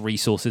 I guess,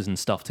 resources and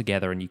stuff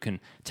together and you can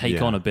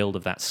take on a build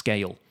of that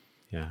scale.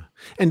 Yeah.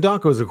 And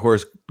Daco is, of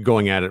course,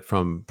 going at it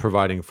from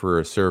providing for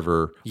a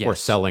server or Yes.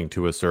 selling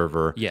to a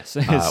server. Yes.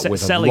 With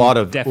Selling, a lot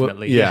of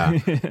definitely. yeah,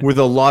 with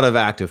a lot of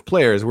active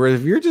players.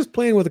 Whereas if you're just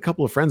playing with a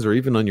couple of friends or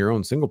even on your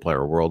own single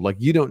player world, like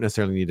you don't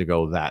necessarily need to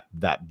go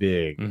that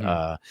big.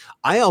 Mhm.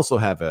 I also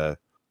have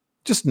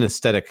just an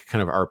aesthetic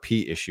kind of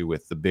RP issue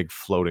with the big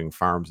floating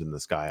farms in the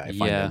sky. I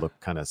find they Yeah. look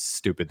kind of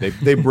stupid.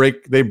 They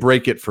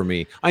break it for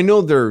me. I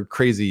know they're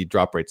crazy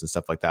drop rates and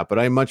stuff like that, but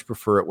I much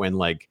prefer it when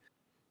like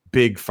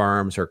big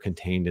farms are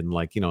contained in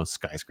like,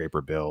 skyscraper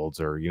builds,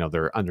 or,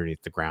 they're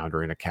underneath the ground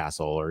or in a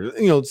castle, or,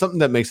 something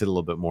that makes it a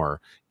little bit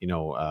more,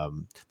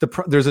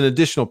 there's an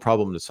additional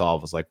problem to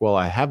solve. It's like, well,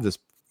 I have this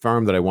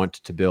farm that I want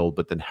to build,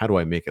 but then how do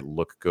I make it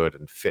look good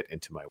and fit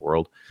into my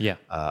world? Yeah.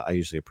 I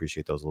usually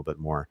appreciate those a little bit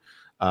more.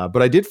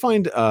 But I did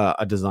find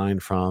a design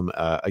from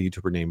a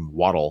YouTuber named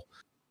Waddle,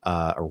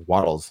 or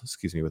Waddles,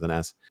 excuse me, with an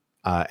S.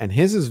 And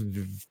his is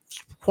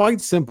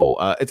quite simple.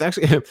 It's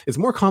actually it's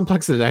more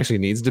complex than it actually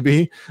needs to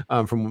be,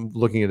 from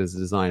looking at his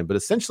design. But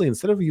essentially,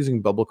 instead of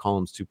using bubble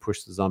columns to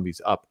push the zombies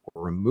up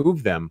or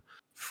remove them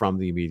from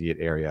the immediate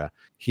area,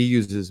 he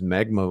uses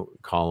magma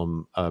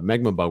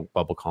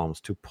bubble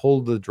columns to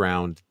pull the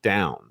drowned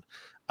down.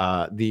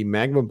 The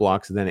magma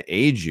blocks then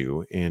aid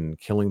you in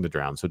killing the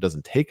drowned, so it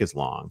doesn't take as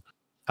long.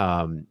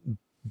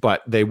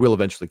 But they will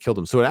eventually kill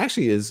them. So it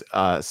actually is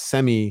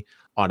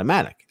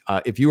semi-automatic.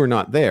 If you are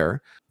not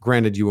there,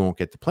 granted, you won't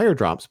get the player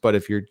drops, but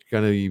if you're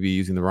going to be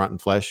using the rotten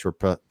flesh or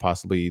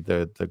possibly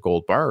the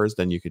gold bars,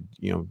 then you could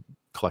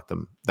collect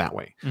them that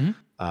way,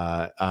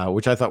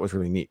 which I thought was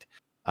really neat.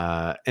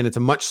 And it's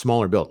a much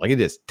smaller build. Like,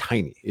 it is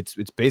tiny. It's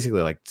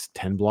basically like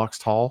 10 blocks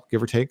tall,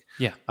 give or take.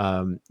 Yeah.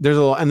 There's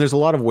a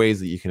lot of ways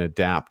that you can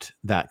adapt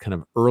that kind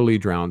of early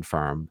drowned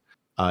farm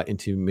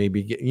into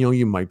maybe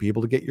you might be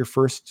able to get your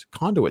first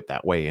conduit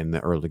that way in the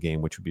early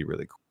game, which would be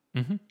really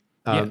cool. Mm-hmm.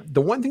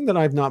 The one thing that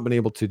I've not been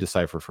able to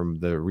decipher from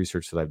the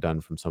research that I've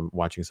done from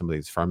watching some of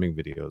these farming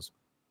videos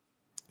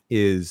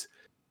is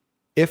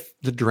if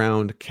the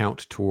drowned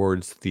count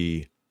towards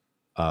the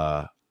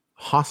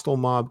hostile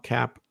mob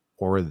cap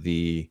or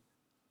the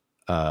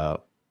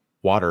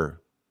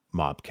water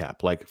mob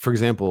cap. Like, for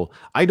example,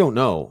 I don't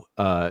know,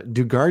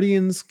 do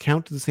guardians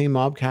count the same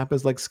mob cap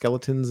as like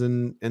skeletons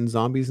and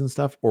zombies and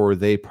stuff, or are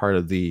they part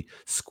of the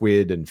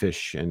squid and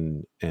fish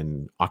and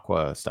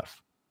aqua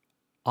stuff?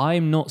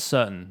 I'm not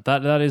certain.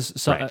 That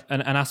is Right.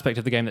 an aspect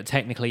of the game that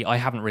technically I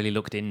haven't really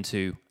looked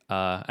into,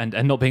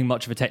 and not being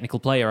much of a technical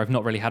player, I've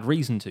not really had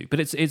reason to.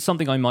 But it's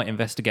something I might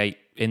investigate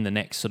in the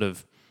next sort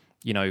of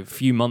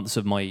few months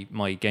of my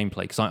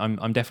gameplay, because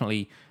I'm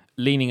definitely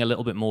leaning a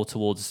little bit more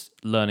towards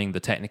learning the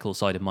technical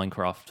side of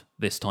Minecraft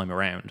this time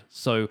around.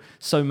 So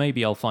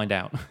maybe I'll find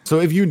out. So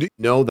if you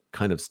know that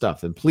kind of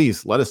stuff, then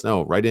please let us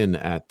know. Write in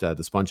at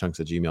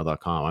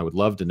thespawnchunks@gmail.com. I would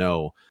love to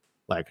know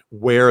like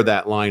where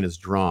that line is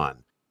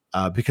drawn.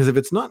 Because if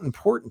it's not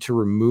important to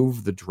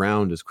remove the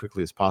drowned as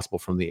quickly as possible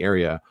from the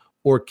area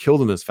or kill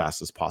them as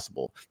fast as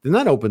possible, then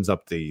that opens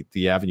up the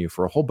avenue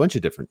for a whole bunch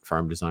of different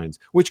farm designs,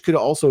 which could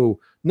also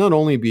not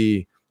only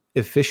be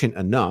efficient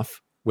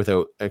enough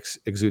without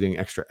exuding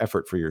extra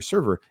effort for your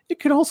server, it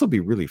could also be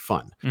really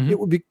fun.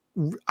 Mm-hmm.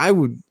 I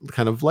would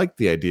kind of like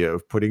the idea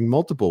of putting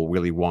multiple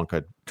Willy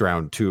Wonka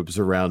drowned tubes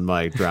around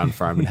my drowned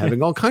farm and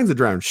having all kinds of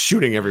drowned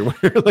shooting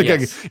everywhere. Like,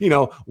 yes.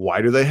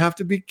 Why do they have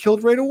to be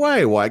killed right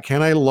away? Why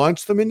can't I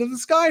launch them into the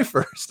sky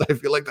first? I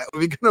feel like that would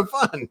be kind of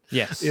fun.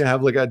 Yes.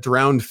 Have like a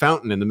drowned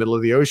fountain in the middle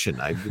of the ocean.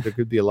 There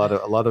could be a lot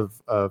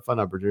of fun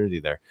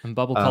opportunity there. And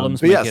bubble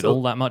columns make it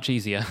all that much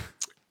easier.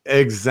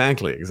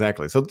 Exactly.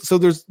 So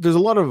there's a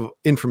lot of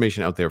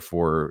information out there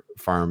for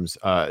farms.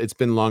 It's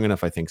been long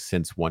enough, I think,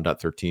 since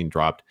 1.13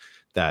 dropped,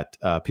 that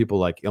people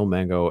like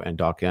Ilmango and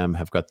Doc M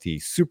have got the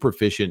super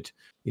efficient,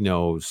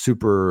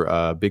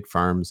 super big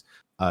farms.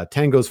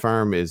 Tango's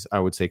farm is, I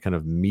would say, kind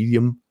of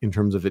medium in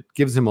terms of it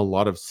gives him a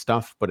lot of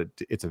stuff, but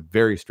it's a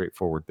very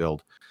straightforward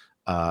build.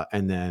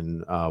 And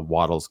then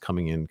Waddle's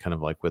coming in kind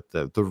of like with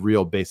the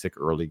real basic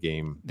early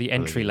game. The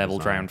entry level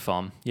drowned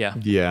farm. Yeah.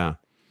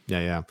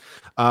 Yeah.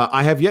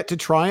 I have yet to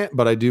try it,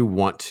 but I do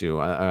want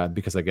to,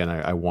 because again,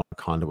 I want a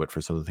conduit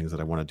for some of the things that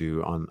I want to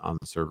do on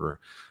the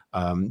server.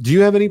 Do you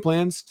have any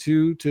plans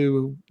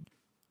to,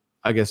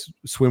 I guess,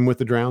 swim with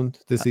the drowned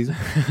this season?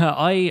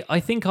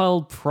 I think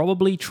I'll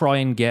probably try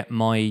and get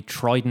my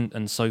trident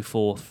and so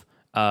forth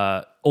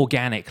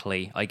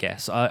organically, I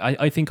guess.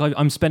 I think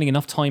I'm spending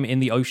enough time in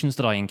the oceans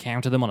that I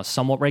encounter them on a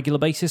somewhat regular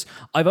basis.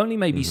 I've only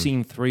maybe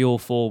seen 3 or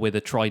 4 with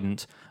a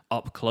trident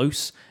up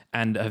close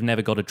and have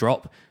never got a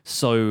drop.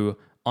 So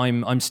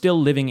I'm still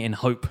living in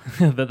hope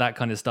that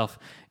kind of stuff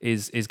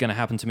is going to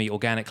happen to me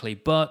organically.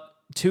 But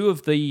 2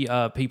 of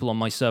the people on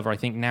my server, I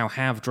think, now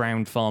have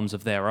drowned farms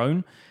of their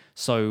own.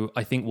 So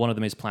I think one of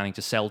them is planning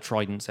to sell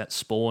tridents at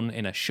spawn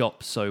in a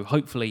shop. So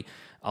hopefully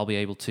I'll be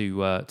able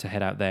to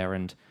head out there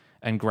and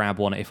grab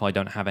one if I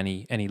don't have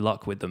any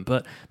luck with them.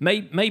 But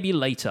maybe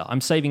later.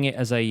 I'm saving it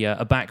as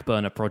a back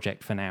burner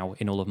project for now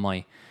in all of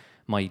my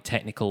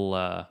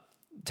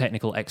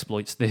technical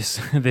exploits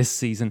this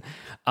season.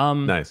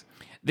 Nice.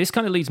 this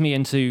kind of leads me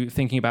into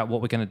thinking about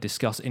what we're going to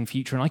discuss in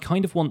future, and I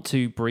kind of want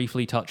to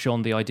briefly touch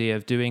on the idea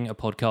of doing a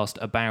podcast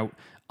about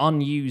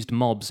unused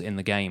mobs in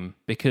the game,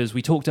 because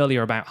we talked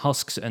earlier about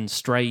husks and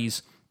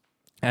strays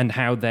and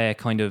how they're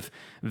kind of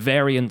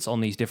variants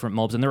on these different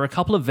mobs, and there are a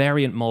couple of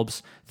variant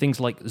mobs, things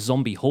like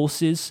zombie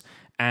horses,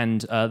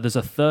 and there's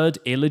a third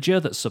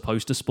illager that's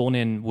supposed to spawn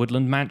in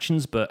woodland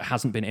mansions but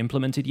hasn't been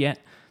implemented yet,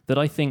 that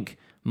I think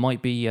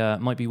might be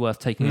worth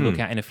taking a look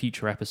at in a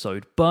future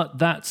episode. But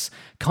that's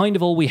kind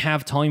of all we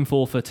have time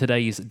for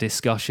today's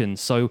discussion.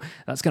 So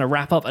that's going to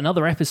wrap up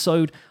another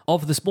episode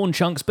of the Spawn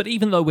Chunks. But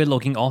even though we're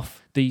logging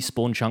off, the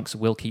Spawn Chunks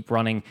will keep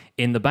running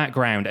in the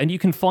background. And you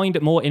can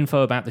find more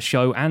info about the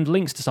show and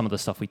links to some of the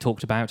stuff we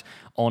talked about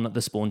on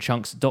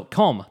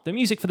thespawnchunks.com. The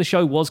music for the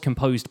show was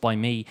composed by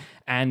me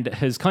and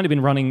has kind of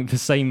been running the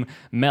same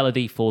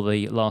melody for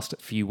the last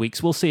few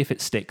weeks. We'll see if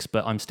it sticks,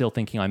 but I'm still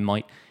thinking I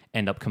might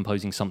end up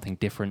composing something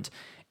different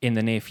in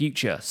the near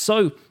future.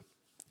 So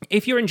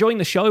if you're enjoying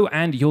the show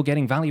and you're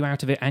getting value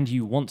out of it and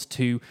you want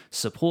to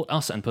support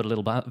us and put a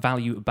little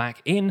value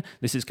back in,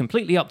 this is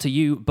completely up to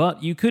you,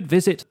 but you could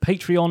visit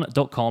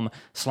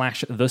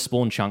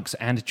patreon.com/thespawnchunks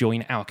and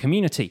join our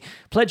community.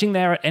 Pledging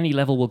there at any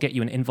level will get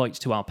you an invite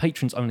to our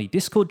patrons-only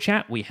Discord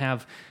chat. We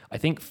have, I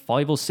think,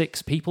 5 or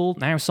 6 people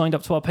now signed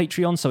up to our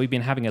Patreon, so we've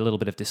been having a little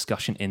bit of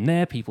discussion in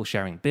there, people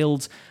sharing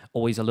builds,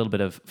 always a little bit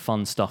of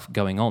fun stuff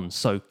going on.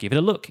 So give it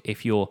a look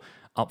if you're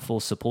up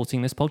for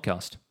supporting this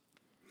podcast.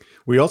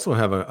 We also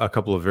have a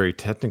couple of very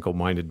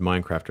technical-minded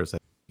Minecrafters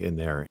in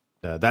there.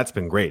 That's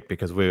been great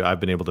because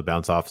I've been able to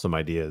bounce off some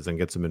ideas and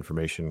get some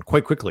information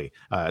quite quickly.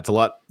 It's a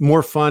lot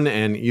more fun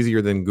and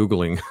easier than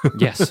Googling.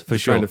 Yes, for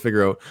sure. Trying to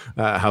figure out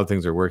how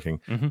things are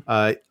working.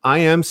 I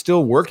am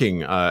still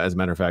working, as a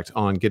matter of fact,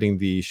 on getting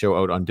the show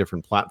out on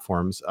different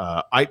platforms.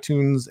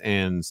 iTunes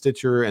and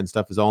Stitcher and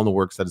stuff is all in the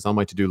works. That is on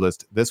my to-do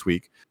list this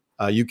week.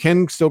 You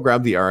can still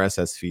grab the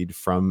RSS feed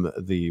from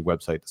the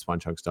website,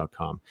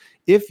 thespawnchunks.com.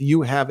 If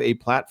you have a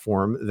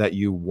platform that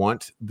you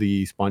want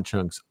the Spawn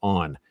Chunks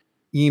on,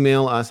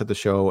 email us at the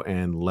show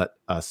and let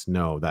us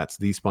know. That's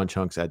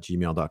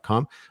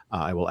thespawnchunks@gmail.com.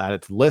 I will add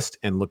it to the list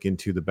and look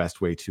into the best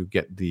way to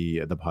get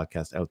the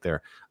podcast out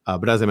there.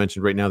 But as I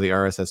mentioned, right now, the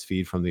RSS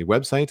feed from the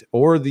website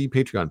or the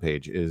Patreon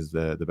page is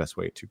the best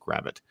way to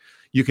grab it.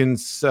 You can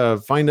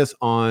find us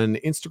on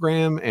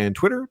Instagram and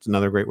Twitter. It's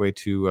another great way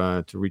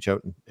to reach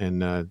out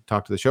and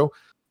talk to the show.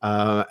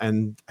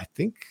 And I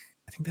think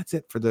that's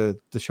it for the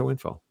show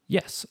info.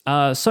 Yes.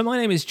 So my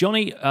name is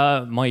Johnny.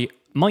 My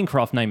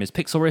Minecraft name is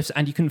Pixlriffs,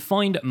 and you can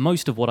find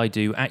most of what I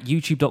do at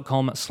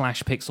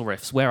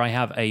youtube.com/Pixlriffs, where I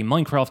have a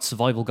Minecraft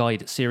survival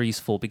guide series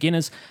for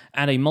beginners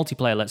and a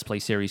multiplayer Let's Play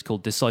series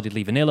called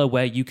Decidedly Vanilla,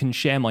 where you can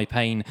share my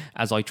pain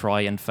as I try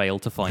and fail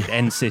to find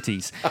end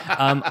cities.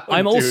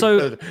 I'm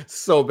also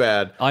so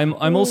bad.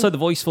 I'm also the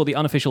voice for the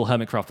unofficial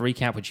Hermitcraft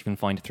recap, which you can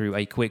find through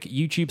a quick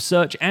YouTube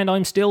search, and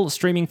I'm still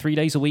streaming 3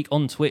 days a week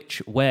on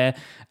Twitch, where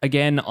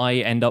again I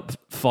end up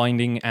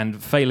finding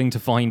and failing to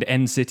find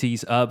end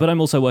cities, but I'm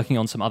also working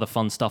on some other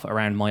fun stuff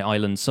around my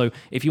island. So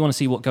if you want to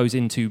see what goes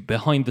into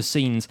behind the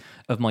scenes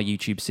of my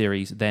YouTube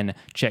series, then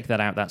check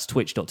that out. That's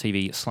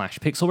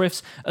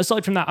twitch.tv/Pixlriffs.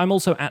 Aside from that, I'm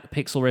also at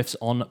Pixlriffs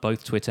on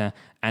both Twitter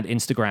and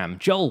Instagram.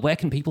 Joel, where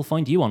can people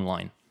find you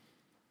online?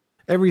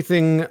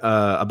 Everything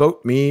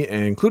about me,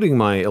 including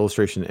my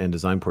illustration and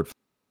design portfolio,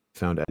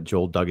 found at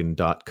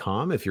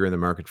joelduggan.com. If you're in the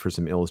market for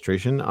some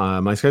illustration,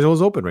 my schedule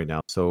is open right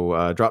now.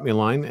 So drop me a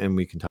line and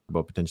we can talk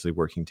about potentially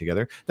working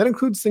together. That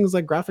includes things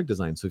like graphic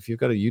design. So if you've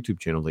got a YouTube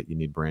channel that you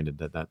need branded,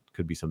 that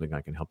could be something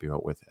I can help you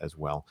out with as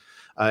well.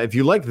 If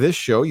you like this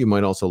show, you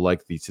might also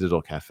like the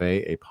Citadel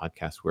Cafe, a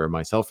podcast where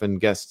myself and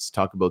guests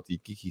talk about the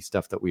geeky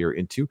stuff that we are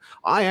into.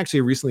 I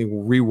actually recently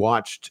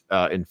rewatched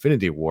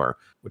Infinity War,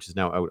 which is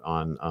now out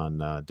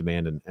on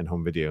demand and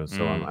home video.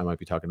 So I might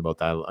be talking about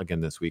that again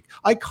this week.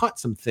 I caught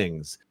some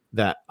things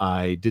that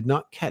I did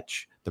not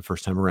catch the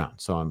first time around.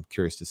 So I'm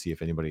curious to see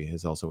if anybody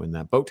is also in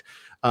that boat.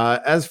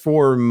 As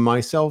for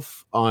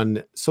myself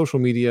on social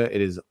media,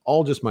 it is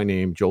all just my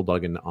name, Joel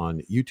Duggan,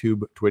 on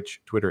YouTube,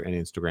 Twitch, Twitter, and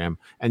Instagram.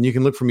 And you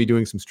can look for me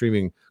doing some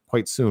streaming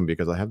quite soon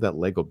because I have that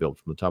Lego build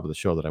from the top of the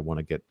show that I want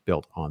to get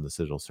built on the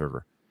Citadel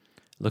server.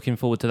 Looking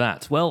forward to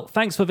that. Well,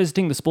 thanks for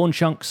visiting the Spawn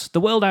Chunks. The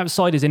world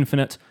outside is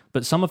infinite,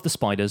 but some of the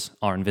spiders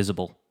are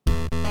invisible.